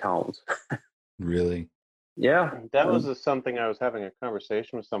rabbit hounds. Really? Yeah. That was something I was having a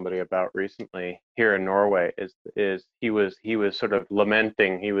conversation with somebody about recently here in Norway. Is he was sort of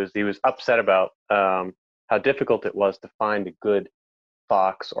lamenting. He was upset about how difficult it was to find a good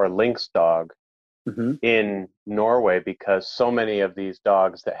fox or lynx dog in Norway, because so many of these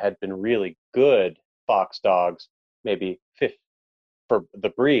dogs that had been really good fox dogs, maybe for the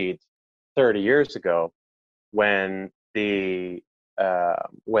breeds 30 years ago, when the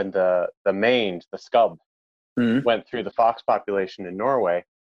mange, the scub, went through the fox population in Norway,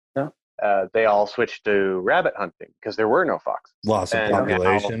 they all switched to rabbit hunting because there were no foxes. Loss of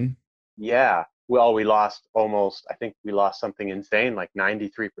population. Now, well, we lost I think we lost something insane, like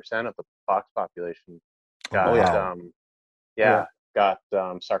 93% of the fox population got, got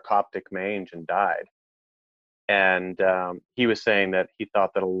sarcoptic mange and died. And he was saying that he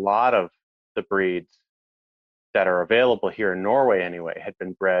thought that a lot of the breeds that are available here in Norway anyway had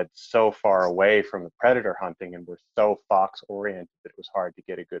been bred so far away from the predator hunting and were so fox oriented that it was hard to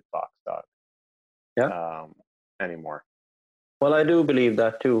get a good fox dog anymore. Well, I do believe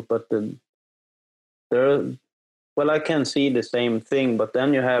that too, but I can see the same thing, but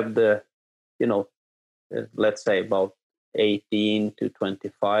then you have the, let's say about 18 to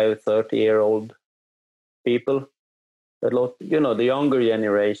 25, 30-year-old people. A lot, the younger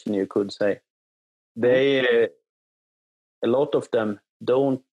generation, you could say, they, a lot of them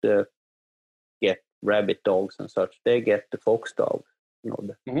don't get rabbit dogs and such. They get the fox dogs,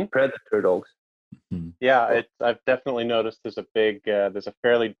 the predator dogs. Yeah, I've definitely noticed there's a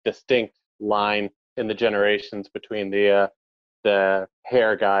fairly distinct line in the generations between the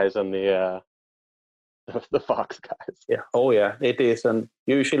hare guys and the fox guys. Yeah, oh yeah, it is, and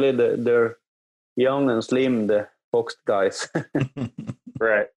usually they're young and slim, the fox guys.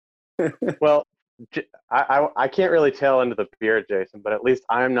 Right. Well, I can't really tell into the beard, Jason, but at least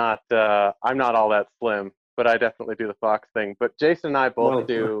I'm not all that slim. But I definitely do the fox thing. But Jason and I both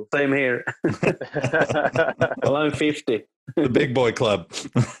do. Same here. Well, I'm 50. The big boy club.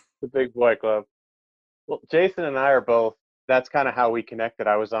 The big boy club. Well, Jason and I are both. That's kind of how we connected.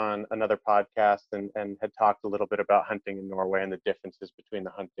 I was on another podcast and had talked a little bit about hunting in Norway and the differences between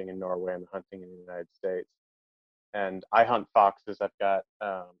the hunting in Norway and the hunting in the United States. And I hunt foxes. I've got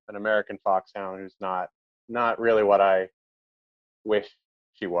an American foxhound who's not really what I wish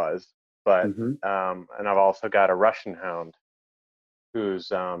she was. But and I've also got a Russian hound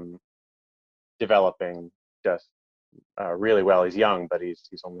who's developing just really well. He's young, but he's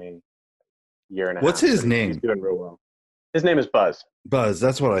only a year and a half. What's his name? He's doing real well. His name is Buzz. Buzz,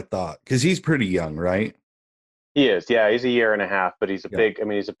 that's what I thought, because he's pretty young, right? He is, yeah. He's a year and a half, but he's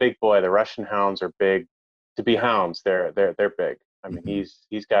he's a big boy. The Russian hounds are big. To be hounds, they're big. I mean,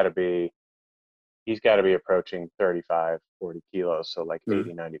 he's got to be approaching 35, 40 kilos, so like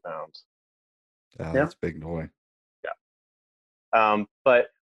 80, 90 pounds. That's a big boy. Yeah.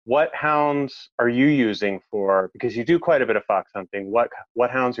 But what hounds are you using for, because you do quite a bit of fox hunting, what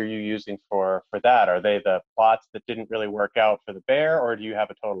hounds are you using for that? Are they the plots that didn't really work out for the bear, or do you have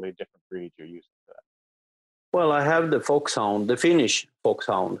a totally different breed you're using for that? Well, I have the foxhound, the Finnish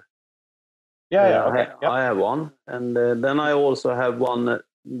foxhound. Okay. I have one, and then I also have one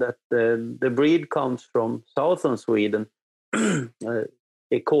that the breed comes from southern Sweden.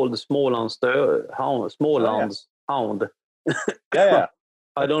 It's called the Smålands hound. Yeah.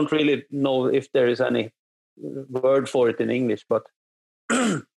 I don't really know if there is any word for it in English, but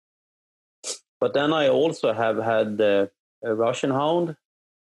then I also have had a Russian hound,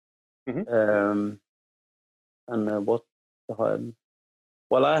 and what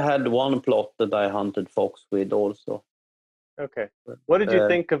well, I had one plot that I hunted fox with also. Okay. What did you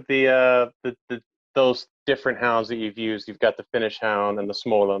think of the those different hounds that you've used? You've got the Finnish hound and the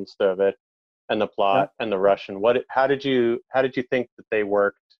Smålandsstöved and the plot and the Russian. How did you think that they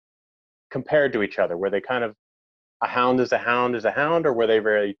worked compared to each other? Were they kind of a hound is a hound is a hound, or were they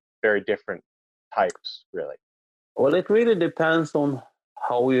very, very different types, really? Well, it really depends on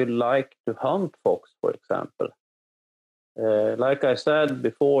how you like to hunt fox, for example. Like I said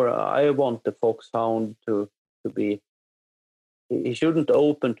before, I want the foxhound to be, he shouldn't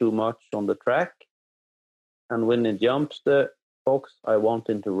open too much on the track. And when he jumps the fox, I want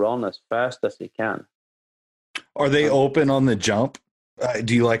him to run as fast as he can. Are they open on the jump?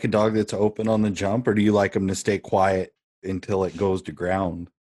 Do you like a dog that's open on the jump, or do you like them to stay quiet until it goes to ground?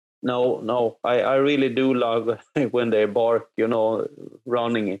 No. I really do love when they bark,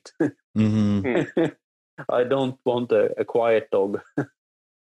 running it. Mm-hmm. I don't want a quiet dog.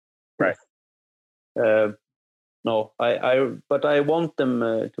 Right. no. But I want them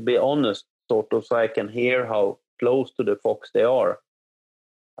to be honest, sort of, so I can hear how close to the fox they are.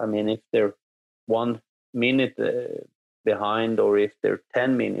 I mean, if they're 1 minute behind, or if they're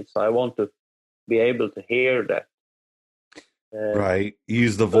 10 minutes, I want to be able to hear that. Right.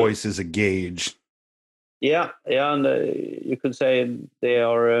 Use the voice as a gauge. Yeah, and you could say they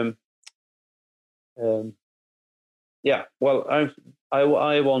are. Yeah, well,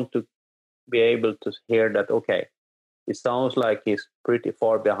 I want to be able to hear that. Okay, it sounds like he's pretty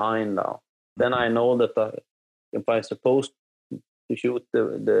far behind now. Then I know that if I'm supposed to shoot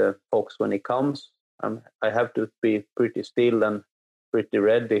the fox when he comes, I have to be pretty still and pretty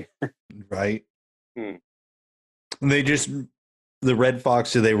ready. Right. Hmm. They just, the red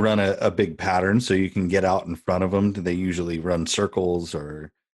fox, do they run a big pattern so you can get out in front of them? Do they usually run circles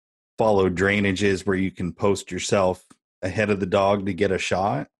or follow drainages where you can post yourself ahead of the dog to get a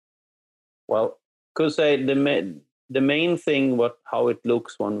shot? Well, could say the main thing, how it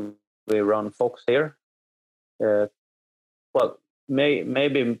looks when we run fox here. Well,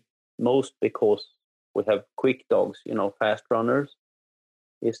 maybe most because we have quick dogs, fast runners,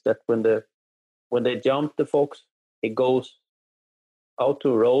 is that when they jump the fox, it goes out to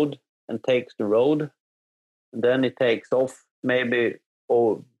a road and takes the road, and then it takes off, maybe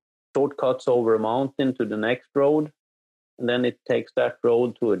shortcuts over a mountain to the next road, and then it takes that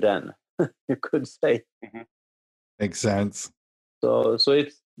road to a den. You could say. Mm-hmm. Makes sense. So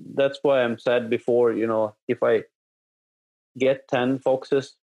that's why I'm said before, if I get 10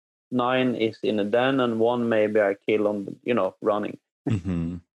 foxes, 9 is in a den, and 1 maybe I kill on, running.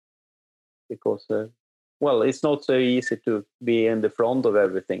 Mm-hmm. Because, well, it's not so easy to be in the front of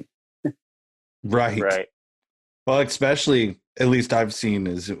everything. Right. Well, especially, at least I've seen,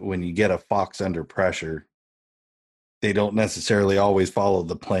 is when you get a fox under pressure, they don't necessarily always follow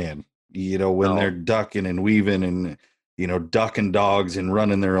the plan. When they're ducking and weaving and, ducking dogs and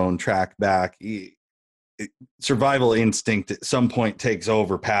running their own track back, survival instinct at some point takes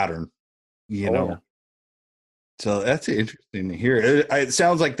over pattern, Yeah. So that's interesting to hear. It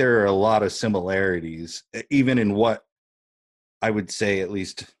sounds like there are a lot of similarities, even in what I would say, at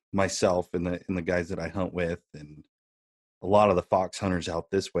least myself and the guys that I hunt with, and a lot of the fox hunters out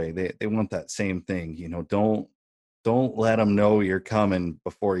this way. They want that same thing. Don't let them know you're coming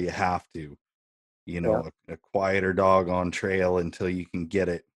before you have to. A quieter dog on trail until you can get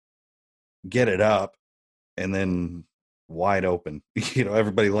it up, and then wide open.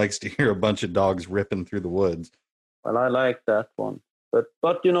 Everybody likes to hear a bunch of dogs ripping through the woods. Well, I like that one. But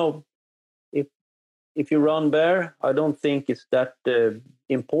if you run bear, I don't think it's that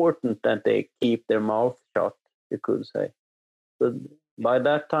important that they keep their mouth shut, you could say. But by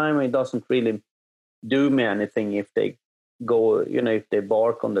that time, it doesn't really do me anything if they go, if they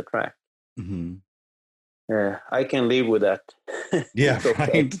bark on the track. Mm-hmm. I can live with that. Yeah, okay.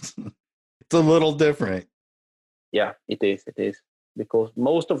 Right. It's a little different. Yeah, it is. Because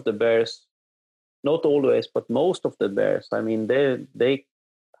most of the bears, not always, but most of the bears, I mean, they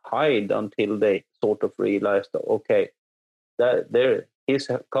hide until they sort of realize that, okay, that he's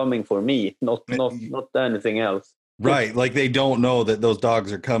coming for me, not anything else. Right, like they don't know that those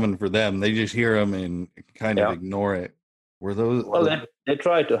dogs are coming for them. They just hear them and kind of ignore it. Were those? Well, they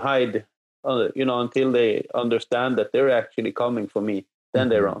try to hide, until they understand that they're actually coming for me. Then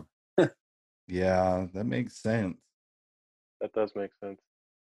they run. Yeah, that makes sense. That does make sense.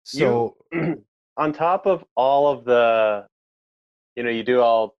 So, on top of all of the, you do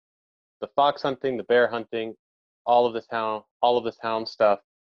all the fox hunting, the bear hunting, all of this hound stuff.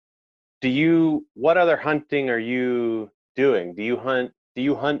 What other hunting are you doing? Do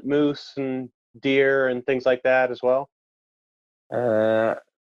you hunt moose and deer and things like that as well?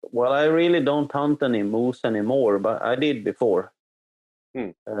 Well, I really don't hunt any moose anymore, but I did before.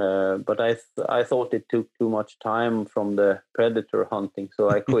 But I thought it took too much time from the predator hunting, so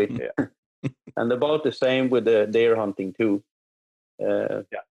I quit. And about the same with the deer hunting too.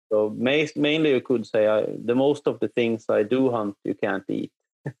 So mainly you could say the most of the things I do hunt you can't eat.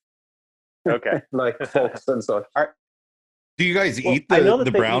 Okay. Like fox and such. Do you guys eat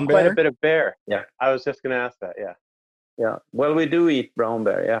the brown bear? Quite a bit of bear. Yeah. I was just going to ask that. Yeah. Yeah. Well, we do eat brown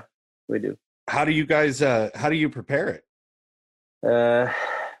bear. Yeah, we do. How do you guys? How do you prepare it?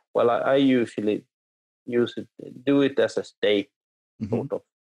 Well, I usually do it as a steak, sort of.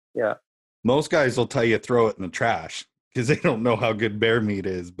 Yeah. Most guys will tell you throw it in the trash because they don't know how good bear meat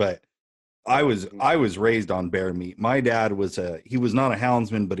is. But I was raised on bear meat. My dad he was not a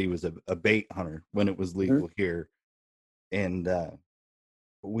houndsman, but he was a bait hunter when it was legal here, and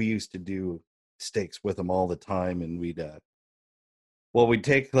we used to do steaks with him all the time. And we'd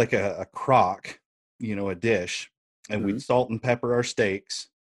take like a crock a dish, and we'd salt and pepper our steaks,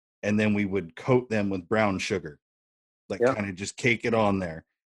 and then we would coat them with brown sugar, like kind of just cake it on there,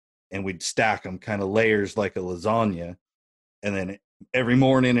 and we'd stack them kind of layers like a lasagna, and then every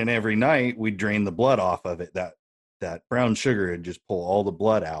morning and every night we'd drain the blood off of it. That brown sugar would just pull all the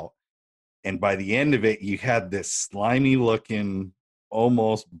blood out, and by the end of it, you had this slimy looking,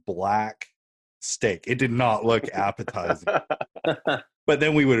 almost black steak. It did not look appetizing. But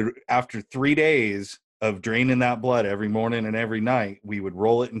then we would, after 3 days of draining that blood every morning and every night, we would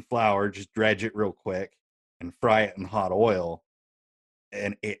roll it in flour, just dredge it real quick, and fry it in hot oil.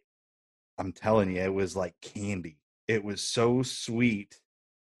 And I'm telling you, it was like candy. It was so sweet,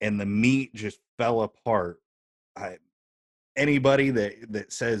 and the meat just fell apart. Anybody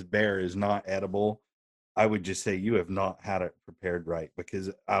that says bear is not edible, I would just say you have not had it prepared right, because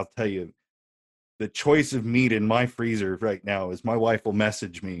I'll tell you, the choice of meat in my freezer right now is my wife will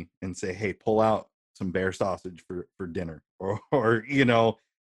message me and say, "Hey, pull out some bear sausage for dinner," or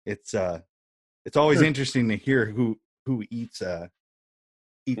it's always interesting to hear who eats the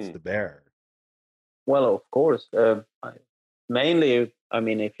bear. Well, of course, mainly, I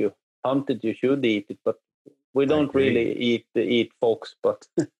mean, if you hunt it, you should eat it, but we don't really eat fox, but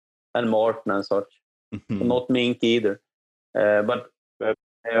and marten and such. Not mink either. But that's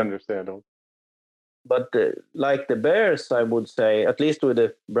understandable. But like the bears, I would say, at least with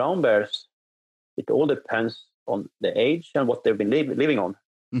the brown bears, it all depends on the age and what they've been living on,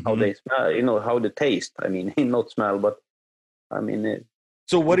 how they smell, how they taste. I mean, not smell, but I mean.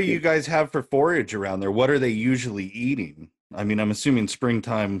 So what do you guys have for forage around there? What are they usually eating? I mean, I'm assuming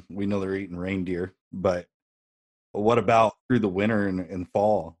springtime, we know they're eating reindeer, but what about through the winter and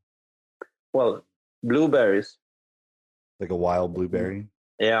fall? Well, blueberries. Like a wild blueberry?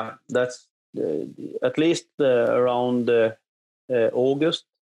 Yeah, that's at least around August.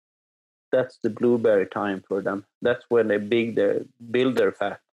 That's the blueberry time for them. That's when they build their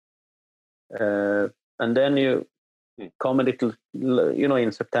fat. And then you come a little,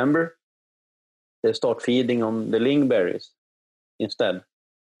 in September, they start feeding on the lingberries instead,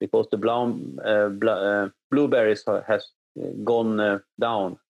 because the blueberries has gone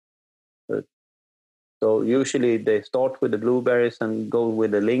down. So usually they start with the blueberries and go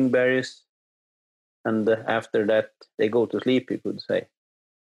with the lingberries, and after that they go to sleep, you could say.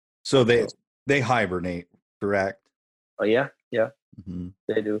 So they hibernate, correct? Oh yeah,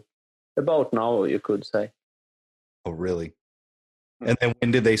 they do. About now, you could say. Oh really? And then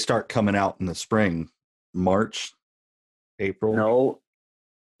when did they start coming out in the spring? March, April? No,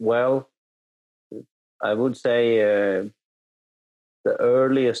 well, I would say the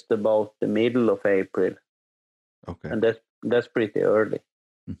earliest about the middle of April. Okay. And that's pretty early.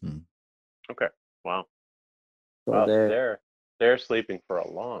 Okay. Wow. So well, they're sleeping for a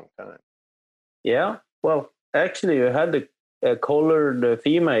long time. Yeah. Well, actually, you had a collared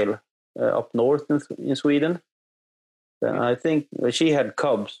female up north in Sweden. I think she had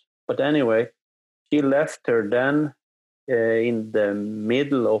cubs, but anyway, she left her then in the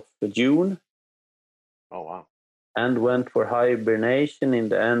middle of June. Oh wow. And went for hibernation in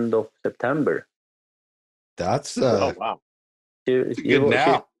the end of September. That's oh wow. Good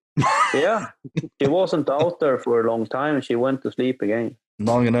now. She wasn't out there for a long time. She went to sleep again.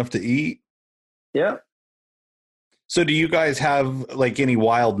 Long enough to eat? Yeah. So do you guys have like any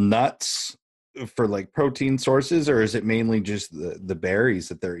wild nuts for like protein sources, or is it mainly just the berries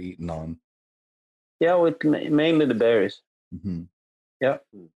that they're eating on? Yeah, mainly the berries. Yeah.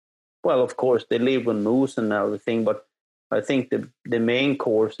 Well, of course, they live on moose and everything, but I think the main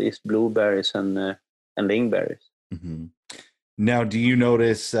course is blueberries and lingberries. Now, do you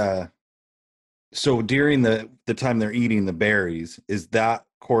notice, so during the time they're eating the berries, is that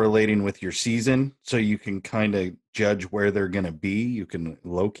correlating with your season so you can kind of judge where they're going to be? You can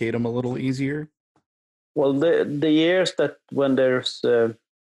locate them a little easier? Well, the years that when there's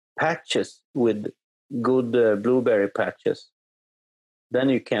patches with good blueberry patches, then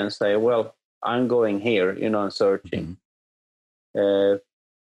you can say, well, I'm going here, and searching.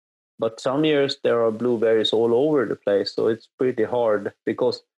 But some years there are blueberries all over the place, so it's pretty hard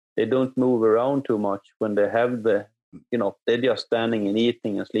because they don't move around too much when they have they're just standing and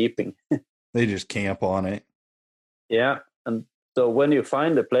eating and sleeping. They just camp on it. Yeah, and so when you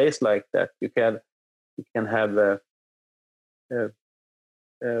find a place like that, you can have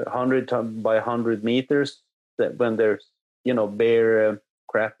 100 by 100 meters that when there's bear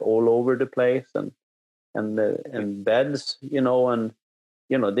crap all over the place and beds, and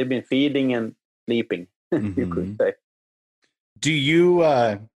they've been feeding and sleeping. You could say. Do you?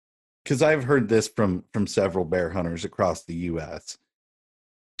 Because I've heard this from several bear hunters across the U.S.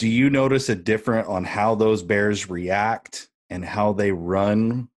 Do you notice a difference on how those bears react and how they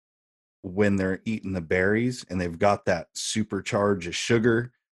run when they're eating the berries and they've got that supercharge of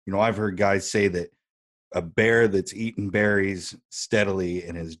sugar? You know, I've heard guys say that a bear that's eating berries steadily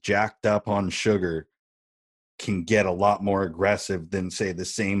and is jacked up on sugar can get a lot more aggressive than, say, the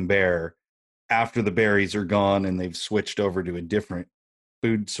same bear after the berries are gone and they've switched over to a different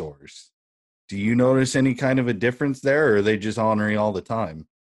food source. Do you notice any kind of a difference there, or are they just ornery all the time?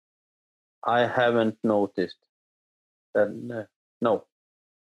 I haven't noticed that. No,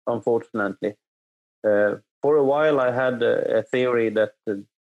 unfortunately. For a while, I had a theory that the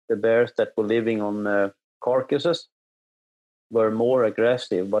bears that were living on carcasses were more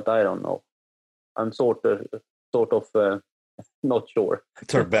aggressive, but I don't know. I'm sort of not sure.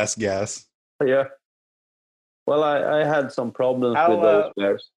 It's our best guess. Yeah. Well, I had some problems with those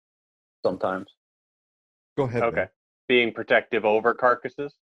bears sometimes. Go ahead. Okay. Ben. Being protective over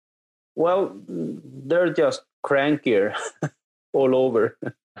carcasses? Well, they're just crankier all over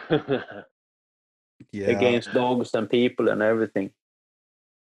against dogs and people and everything.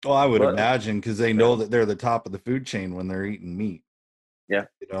 Well, I would imagine, because they know that they're the top of the food chain when they're eating meat. Yeah.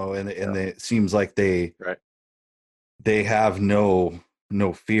 You know, and it seems like they they have no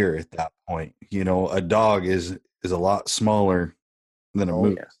fear at that point. You know, a dog is a lot smaller than a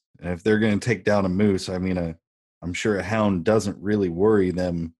moose. Yeah. And if they're going to take down a moose, I mean, I'm sure a hound doesn't really worry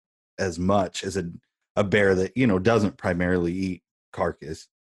them as much as a bear that, you know, doesn't primarily eat carcass.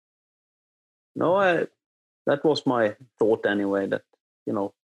 No, that was my thought anyway, that, you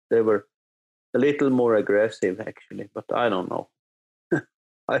know, they were a little more aggressive actually, but I don't know.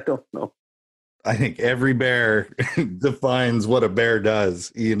 I don't know. I think every bear defines what a bear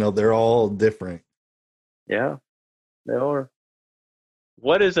does. You know, they're all different. Yeah, they are.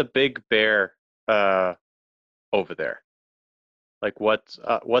 What is a big bear over there? Like, what's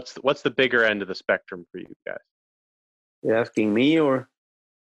the bigger end of the spectrum for you guys? You asking me or?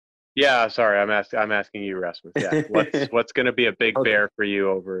 Yeah, sorry, I'm asking you, Rasmus. Yeah, what's going to be a big bear for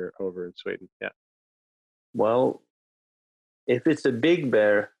you over in Sweden? Yeah. Well, if it's a big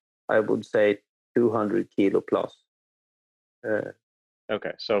bear, I would say 200 kilo plus.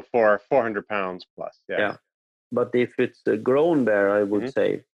 Okay, so 400 pounds plus. Yeah. But if it's a grown bear, I would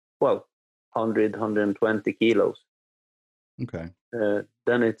say, well, 120 kilos. Okay.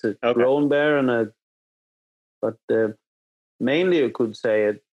 Then it's a grown bear but mainly you could say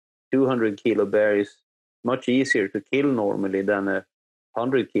a 200 kilo bear is much easier to kill normally than a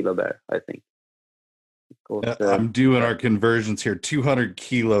 100 kilo bear, I think. Because, I'm doing our conversions here. 200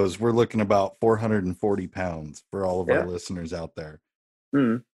 kilos. We're looking about 440 pounds for all of our listeners out there,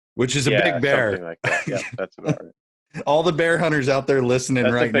 which is a big bear. Something like that. Yeah, that's about right. All the bear hunters out there listening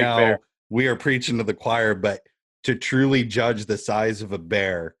right now, we are preaching to the choir, but to truly judge the size of a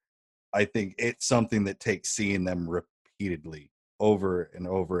bear, I think it's something that takes seeing them repeatedly over and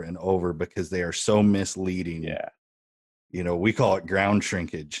over and over, because they are so misleading. Yeah. You know, we call it ground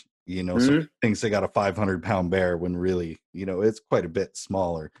shrinkage. You know, some thinks they got a 500-pound bear when really, you know, it's quite a bit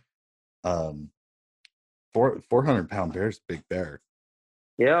smaller. 400-pound bear is a big bear.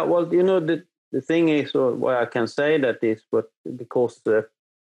 Yeah, well, you know, the thing is, why I can say that is, but because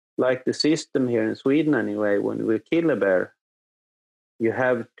like the system here in Sweden anyway, when we kill a bear, you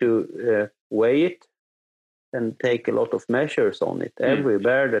have to weigh it and take a lot of measures on it. Every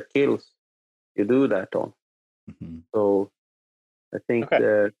bear that kills, you do that on. So I think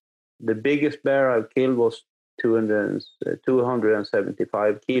the biggest bear I've killed was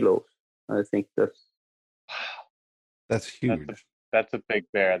 275 kilos. I think that's huge. That's a big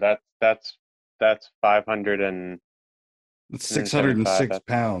bear. That's 500 and 606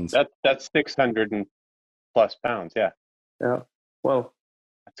 pounds. That's 600 and plus pounds. Yeah. Yeah. Well,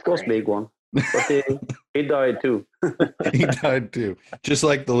 it was a big one, but he died too. He died too, just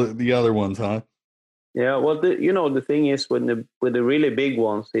like the other ones, huh? Yeah. Well, the thing is with the really big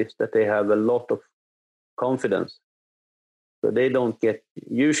ones is that they have a lot of confidence, so they don't get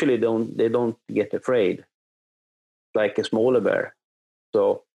afraid like a smaller bear.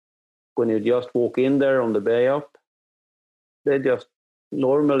 So when you just walk in there on the bay up, they just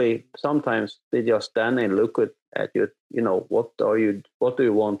normally sometimes they just stand and look at you. You know, what do you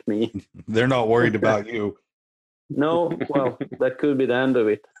want me? They're not worried about you. No, well, that could be the end of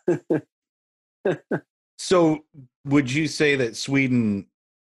it. So would you say that Sweden,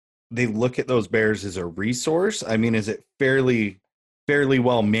 they look at those bears as a resource? I mean, is it fairly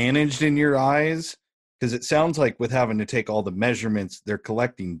well managed in your eyes? Because it sounds like with having to take all the measurements, they're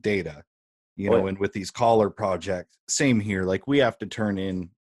collecting data, you know, and with these collar projects, same here. Like we have to turn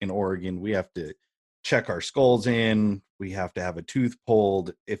in Oregon, we have to check our skulls in, we have to have a tooth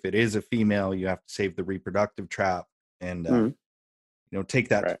pulled. If it is a female, you have to save the reproductive trap and take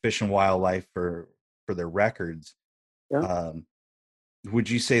that to Fish and Wildlife for their records. Yeah. Would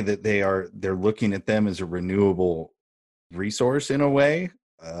you say that they're looking at them as a renewable resource in a way?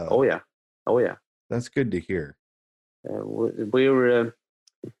 Oh yeah. That's good to hear. We're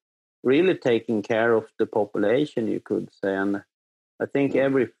really taking care of the population, you could say, and I think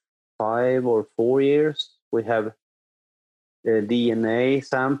every 5 or 4 years we have DNA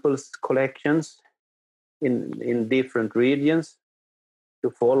samples collections in different regions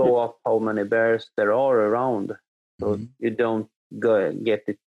to follow up how many bears there are around, so you don't get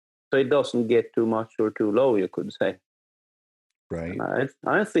it, so it doesn't get too much or too low, you could say. Right. And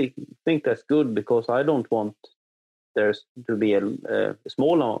I think that's good, because I don't want there's to be a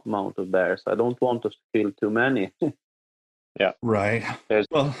small amount of bears. I don't want us to kill too many. Yeah. Right. There's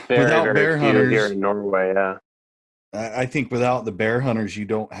well, very, without very bear few hunters here in Norway. Yeah. I think without the bear hunters, you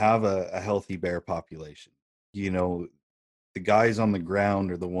don't have a healthy bear population. The guys on the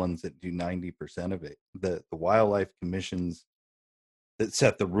ground are the ones that do 90% of it. The wildlife commissions that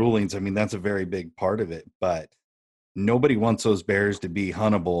set the rulings, I mean, that's a very big part of it, but nobody wants those bears to be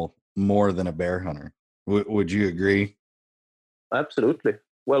huntable more than a bear hunter. Would you agree? Absolutely.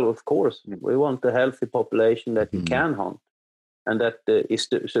 Well, of course, we want a healthy population that you can hunt and that is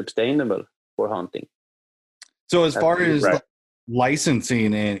sustainable for hunting. So as far as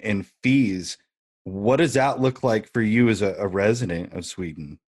licensing and fees, what does that look like for you as a resident of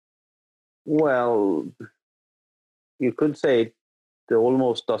Sweden? Well, you could say it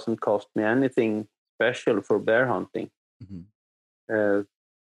almost doesn't cost me anything special for bear hunting.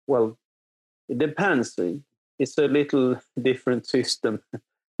 Well, it depends. It's a little different system,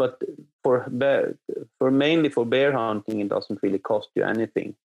 but mainly for bear hunting, it doesn't really cost you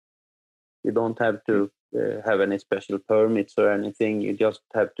anything. You don't have to have any special permits or anything. You just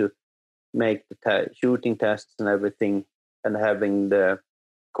have to make the shooting tests and everything, and having the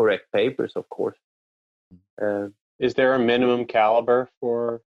correct papers, of course. Is there a minimum caliber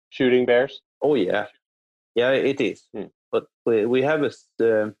for shooting bears? Oh yeah, it is. But we have a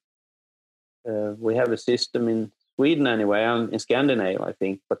system in Sweden anyway, and in Scandinavia, I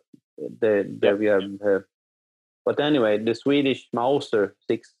think. But we have. But anyway, the Swedish Mauser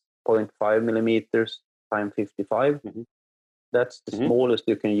 6.5 millimeters times 55. That's the smallest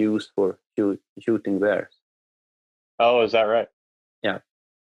you can use for shooting bears. Oh, is that right? Yeah.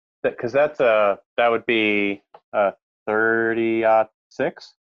 Because that would be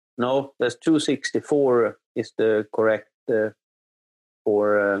 30-06? No, that's 264 is the correct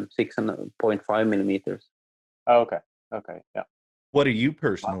for 6.5 millimeters. Oh, okay, yeah. What do you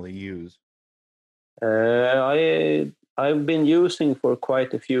personally use? I've been using for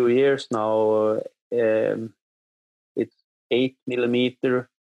quite a few years now. It's 8 millimeter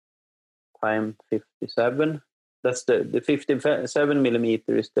times 57. That's the 57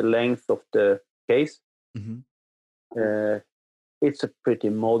 millimeter is the length of the case. It's a pretty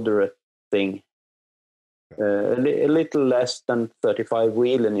moderate thing. A little less than 35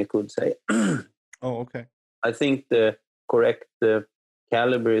 wheeling, you could say. Oh, okay. I think the correct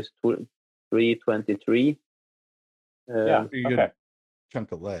caliber is 323. Okay.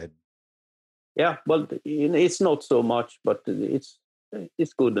 Chunk of lead. Yeah, well, it's not so much, but it's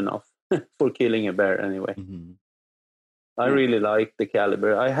good enough for killing a bear anyway. I really like the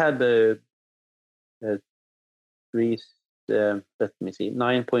caliber. I had a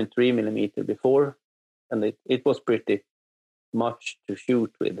 9.3 millimeter before, and it was pretty much to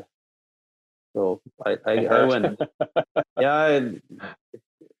shoot with. So I went. Yeah,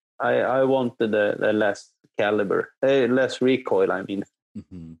 I wanted a less caliber, less recoil. I mean.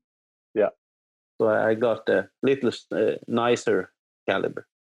 Yeah. So I got a little nicer caliber,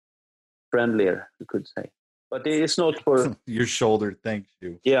 friendlier, you could say. But it's not for your shoulder. Thank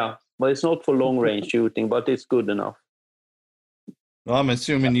you. Yeah, but it's not for long range shooting, but it's good enough. Well, I'm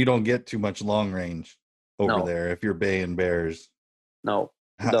assuming you don't get too much long range over there if you're baying bears. No.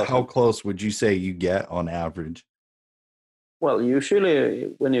 How close would you say you get on average? Well,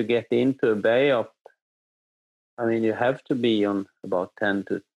 usually when you get into a bay up, I mean, you have to be on about 10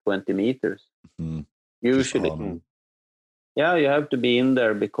 to 20 meters. Usually. Yeah, you have to be in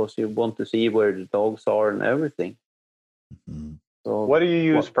there because you want to see where the dogs are and everything. So, what do you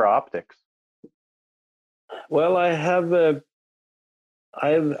use for optics? Well, I have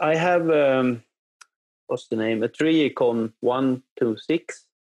what's the name? A Triicon 126.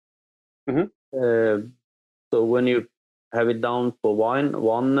 So when you have it down for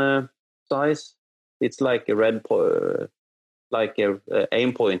one size, it's like a red like a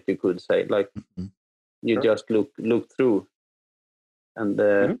aim point, you could say. Like You Sure. just look through,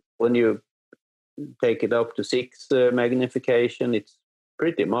 and when you take it up to 6 magnification, it's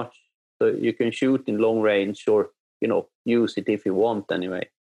pretty much so you can shoot in long range, or use it if you want anyway.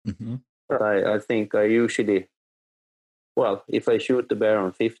 Mm-hmm. But I think I usually, well, if I shoot the bear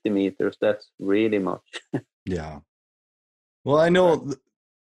on 50 meters, that's really much. Yeah. Well, I know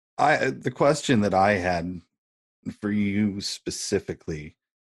the question that I had for you specifically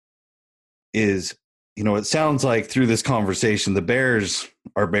is, it sounds like through this conversation, the bears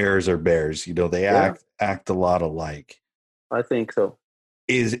are bears are bears. They Yeah. act a lot alike. I think so.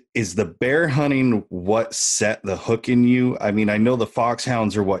 Is the bear hunting what set the hook in you? I mean, I know the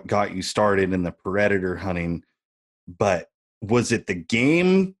foxhounds are what got you started in the predator hunting, but was it the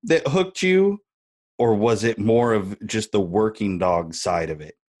game that hooked you, or was it more of just the working dog side of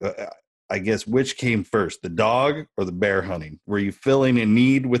it? I guess which came first, the dog or the bear hunting? Were you filling a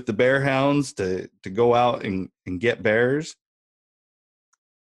need with the bear hounds to go out and get bears?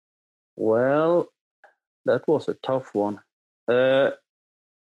 Well, that was a tough one.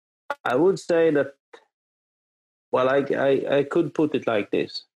 I would say that, well, I could put it like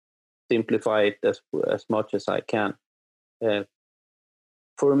this, simplify it as much as I can.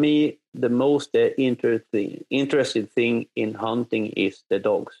 For me, the most interested thing in hunting is the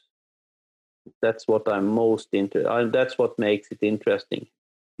dogs. That's what I'm most interested. That's what makes it interesting.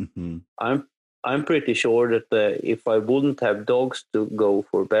 Mm-hmm. I'm pretty sure that if I wouldn't have dogs to go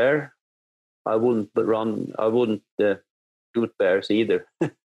for bear, I wouldn't shoot bears either.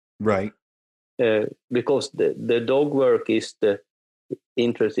 Right. Because the dog work is the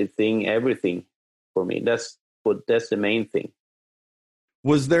interesting thing, everything for me. That's the main thing.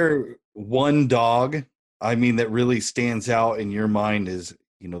 Was there one dog, I mean, that really stands out in your mind as,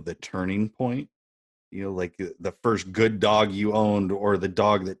 the turning point? Like the first good dog you owned, or the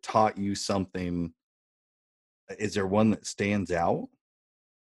dog that taught you something. Is there one that stands out?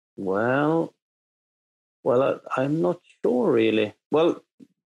 Well, I'm not sure really. Well,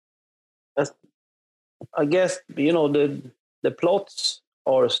 I guess the plots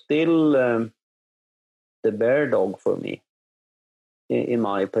are still the bear dog for me. In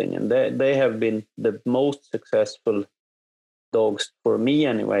my opinion, they have been the most successful dogs for me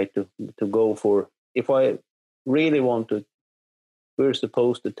anyway to go for. If I really want to, we're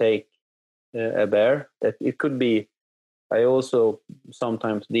supposed to take a bear. That it could be. I also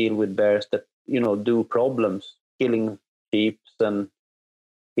sometimes deal with bears that do problems, killing sheep and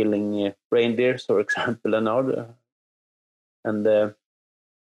killing reindeers, for example, and other. And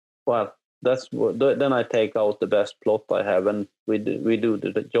well, that's what. Then I take out the best plot I have, and we do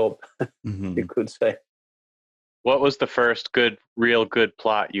the job. Mm-hmm. You could say. What was the first real good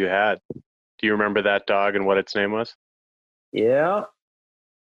plot you had? Do you remember that dog and what its name was? Yeah,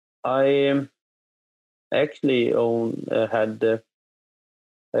 I actually I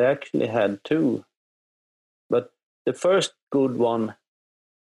actually had two, but the first good one,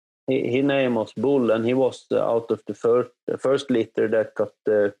 his name was Bull, and he was out of the first litter that got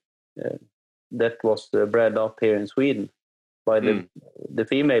that was bred up here in Sweden by the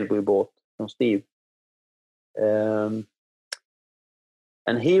female we bought from Steve. And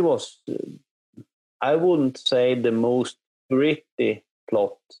he was, I wouldn't say the most gritty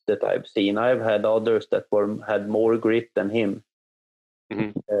plot that I've seen. I've had others that had more grit than him.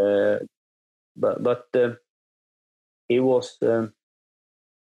 Mm-hmm. But he was,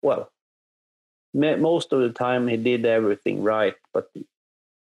 well, most of the time he did everything right. But,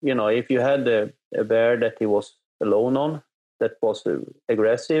 if you had a bear that he was alone on, that was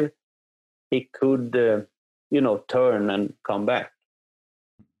aggressive, he could, turn and come back.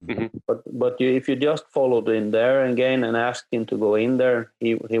 Mm-hmm. But if you just followed in there again and asked him to go in there,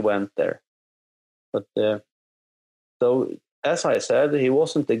 he went there. But so, as I said, he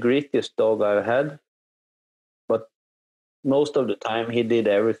wasn't the grittiest dog I had, but most of the time he did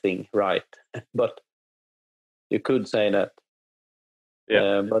everything right. But you could say that.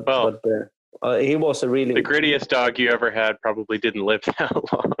 Yeah. But he was a really... The grittiest dog you ever had probably didn't live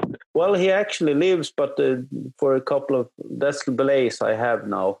that long. Well, he actually lives, but for a couple of... That's the Blaze I have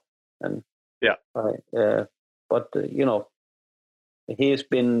now. And yeah. But, he's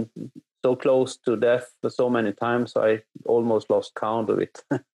been so close to death for so many times, I almost lost count of it.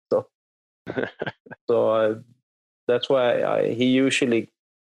 So that's why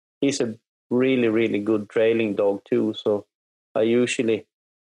he's a really, really good trailing dog too. So I usually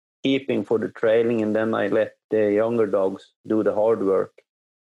keep him for the trailing, and then I let the younger dogs do the hard work.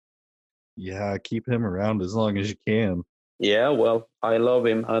 Yeah, keep him around as long as you can. Yeah, well, I love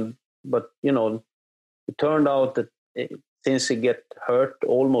him. But, it turned out that since he get hurt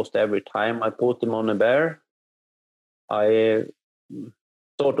almost every time I put him on a bear, I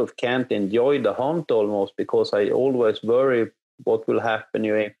sort of can't enjoy the hunt almost, because I always worry what will happen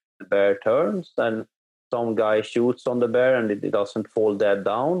if the bear turns and some guy shoots on the bear and it doesn't fall dead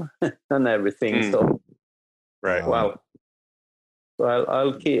down and everything. So, right. Well, so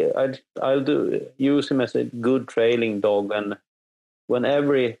I'll use him as a good trailing dog, and when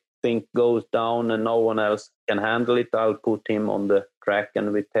everything goes down and no one else can handle it, I'll put him on the track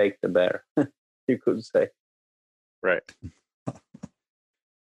and we take the bear. You could say. Right.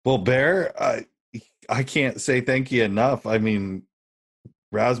 Well, Bear, I can't say thank you enough. I mean,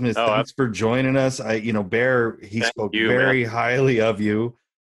 Rasmus, thanks for joining us. Bear, he spoke very highly of you,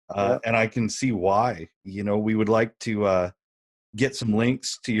 and I can see why. We would like to get some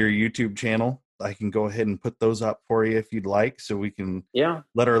links to your YouTube channel. I can go ahead and put those up for you if you'd like, so we can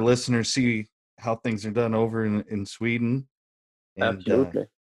let our listeners see how things are done over in Sweden. And, absolutely.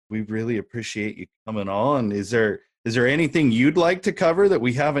 We really appreciate you coming on. Is there anything you'd like to cover that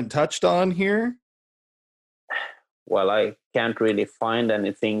we haven't touched on here? Well, I can't really find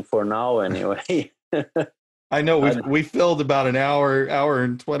anything for now anyway. I know we filled about an hour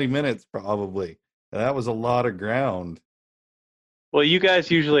and 20 minutes probably. That was a lot of ground. Well, you guys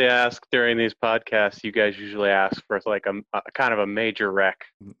usually ask during these podcasts, you guys usually ask for like a kind of a major wreck.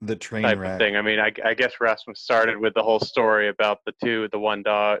 The train type wreck of thing. I mean, I guess Rasmus started with the whole story about the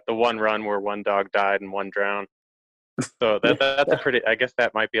one run where one dog died and one drowned. So that's a pretty, I guess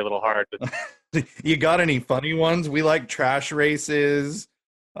that might be a little hard. You got any funny ones? We like trash races,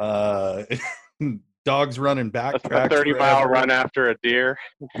 dogs running backtracks. A 30-mile run after a deer.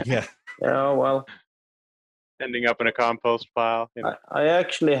 Yeah. Yeah, well. Ending up in a compost pile. I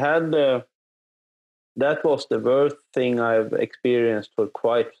actually had that was the worst thing I've experienced for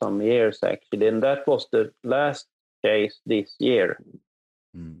quite some years, actually. And that was the last chase this year.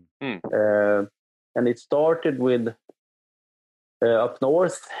 And it started with up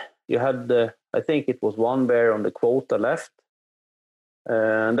north. You had I think it was one bear on the quota left.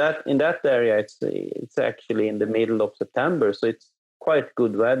 And that in that area, it's actually in the middle of September, so it's quite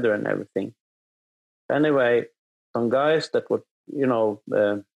good weather and everything. Anyway, some guys that were,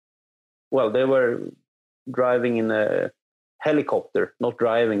 they were driving in a helicopter, not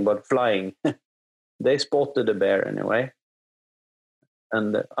driving, but flying. They spotted a bear anyway.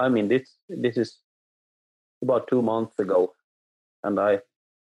 And I mean, this is about 2 months ago. And I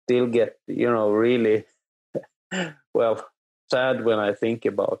still get, really, sad when I think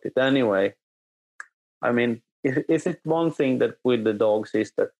about it. Anyway, I mean, is it one thing that with the dogs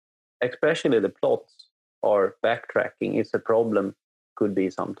is that especially the plots or backtracking is a problem, could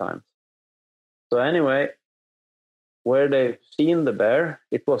be sometimes. So anyway, where they've seen the bear,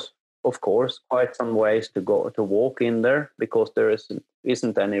 it was, of course, quite some ways to walk in there because there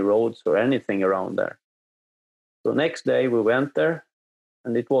isn't any roads or anything around there. So next day we went there,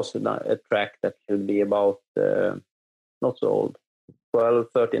 and it was a track that should be about, not so old,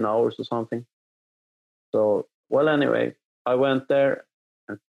 12, 13 hours or something. So, anyway, I went there.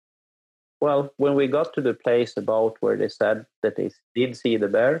 Well, when we got to the place about where they said that they did see the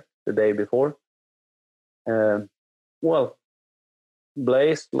bear the day before,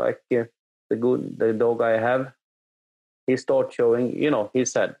 Blaze, like the dog I have, he started showing, he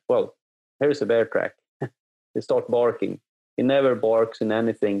said, well, here's a bear track. He started barking. He never barks in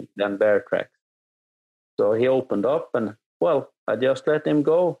anything than bear tracks. So he opened up and, I just let him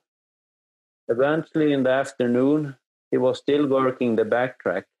go. Eventually in the afternoon, he was still working the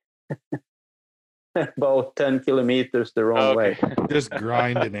backtrack. About 10 kilometers the wrong way. Just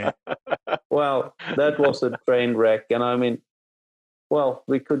grinding it. Well, that was a train wreck. And I mean,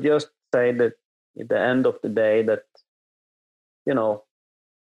 we could just say that at the end of the day that,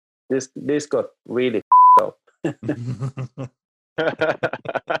 this got really up.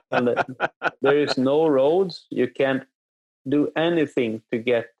 And there is no roads. You can't do anything to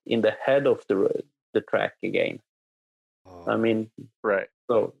get in the head of the track again. Oh. I mean, right.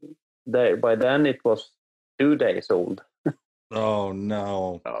 So by then it was 2 days old. Oh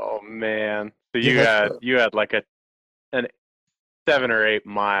no! Oh man! So you had like an 7 or 8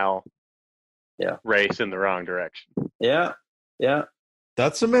 mile race in the wrong direction. Yeah.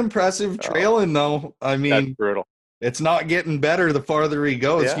 That's some impressive trailing, though. I mean, that's brutal. It's not getting better the farther he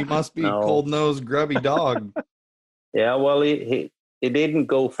goes. Yeah. He must be a cold-nosed, grubby dog. Yeah, well, he didn't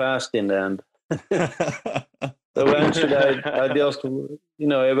go fast in the end. Eventually,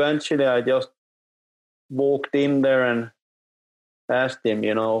 I just walked in there and asked him,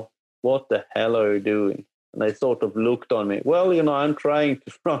 what the hell are you doing? And they sort of looked on me. Well, I'm trying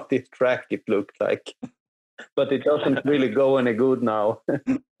to run this track, it looked like. but it doesn't really go any good now.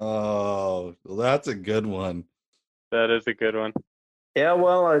 Oh, well, that's a good one. That is a good one. Yeah,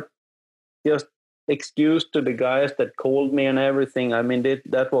 well, I just excuse to the guys that called me and everything. I mean,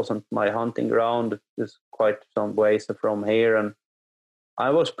 that wasn't my hunting ground. It's quite some ways from here, and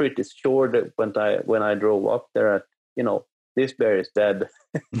I was pretty sure that when I drove up there, this bear is dead.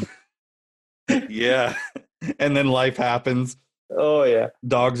 Yeah, and then life happens. Oh yeah,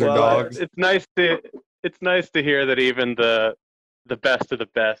 dogs are dogs. It's nice to hear that even the best of the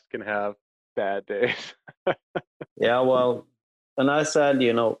best can have bad days. Yeah, well, and I said,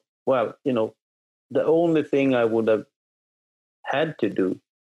 the only thing I would have had to do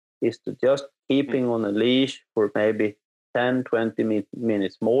is to just keep him on a leash for maybe 10, 20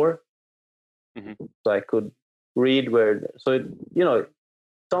 minutes more. Mm-hmm. So I could read at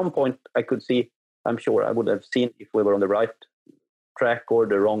some point I could see, I'm sure I would have seen if we were on the right track or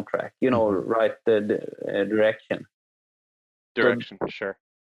the wrong track, right direction. Direction, sure.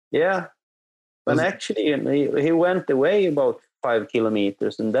 Yeah. And actually, he went away about 5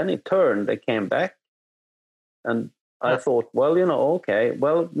 kilometers, and then he turned and came back. And I thought, well, okay,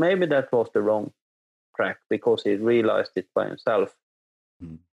 well, maybe that was the wrong track because he realized it by himself.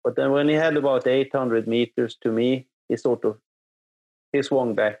 Mm. But then when he had about 800 meters to me, he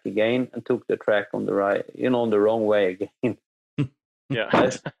swung back again and took the track on the right, on the wrong way again. Yeah.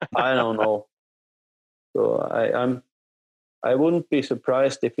 I don't know. So I wouldn't be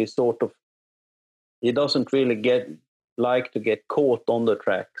surprised if he doesn't really like to get caught on the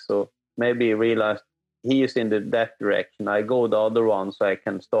track. So maybe he realized he is in that direction. I go the other one so I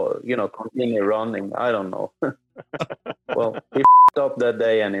can start, continue running. I don't know. Well, he up that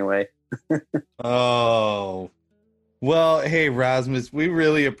day anyway. Oh, well, hey, Rasmus, we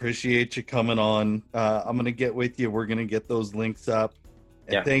really appreciate you coming on. I'm going to get with you. We're going to get those links up.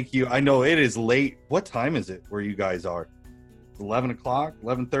 And Thank you. I know it is late. What time is it where you guys are? 11 o'clock,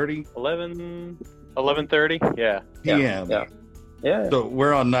 11:30? 11:30, yeah. PM. Yeah. So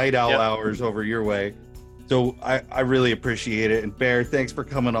we're on night owl hours over your way. So I really appreciate it. And Bear, thanks for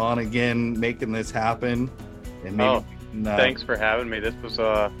coming on again, making this happen. And maybe thanks for having me. This was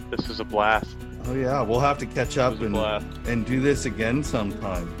a blast. Oh yeah, we'll have to catch up and do this again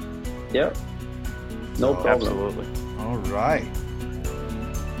sometime. Yeah. No problem. Absolutely. All right.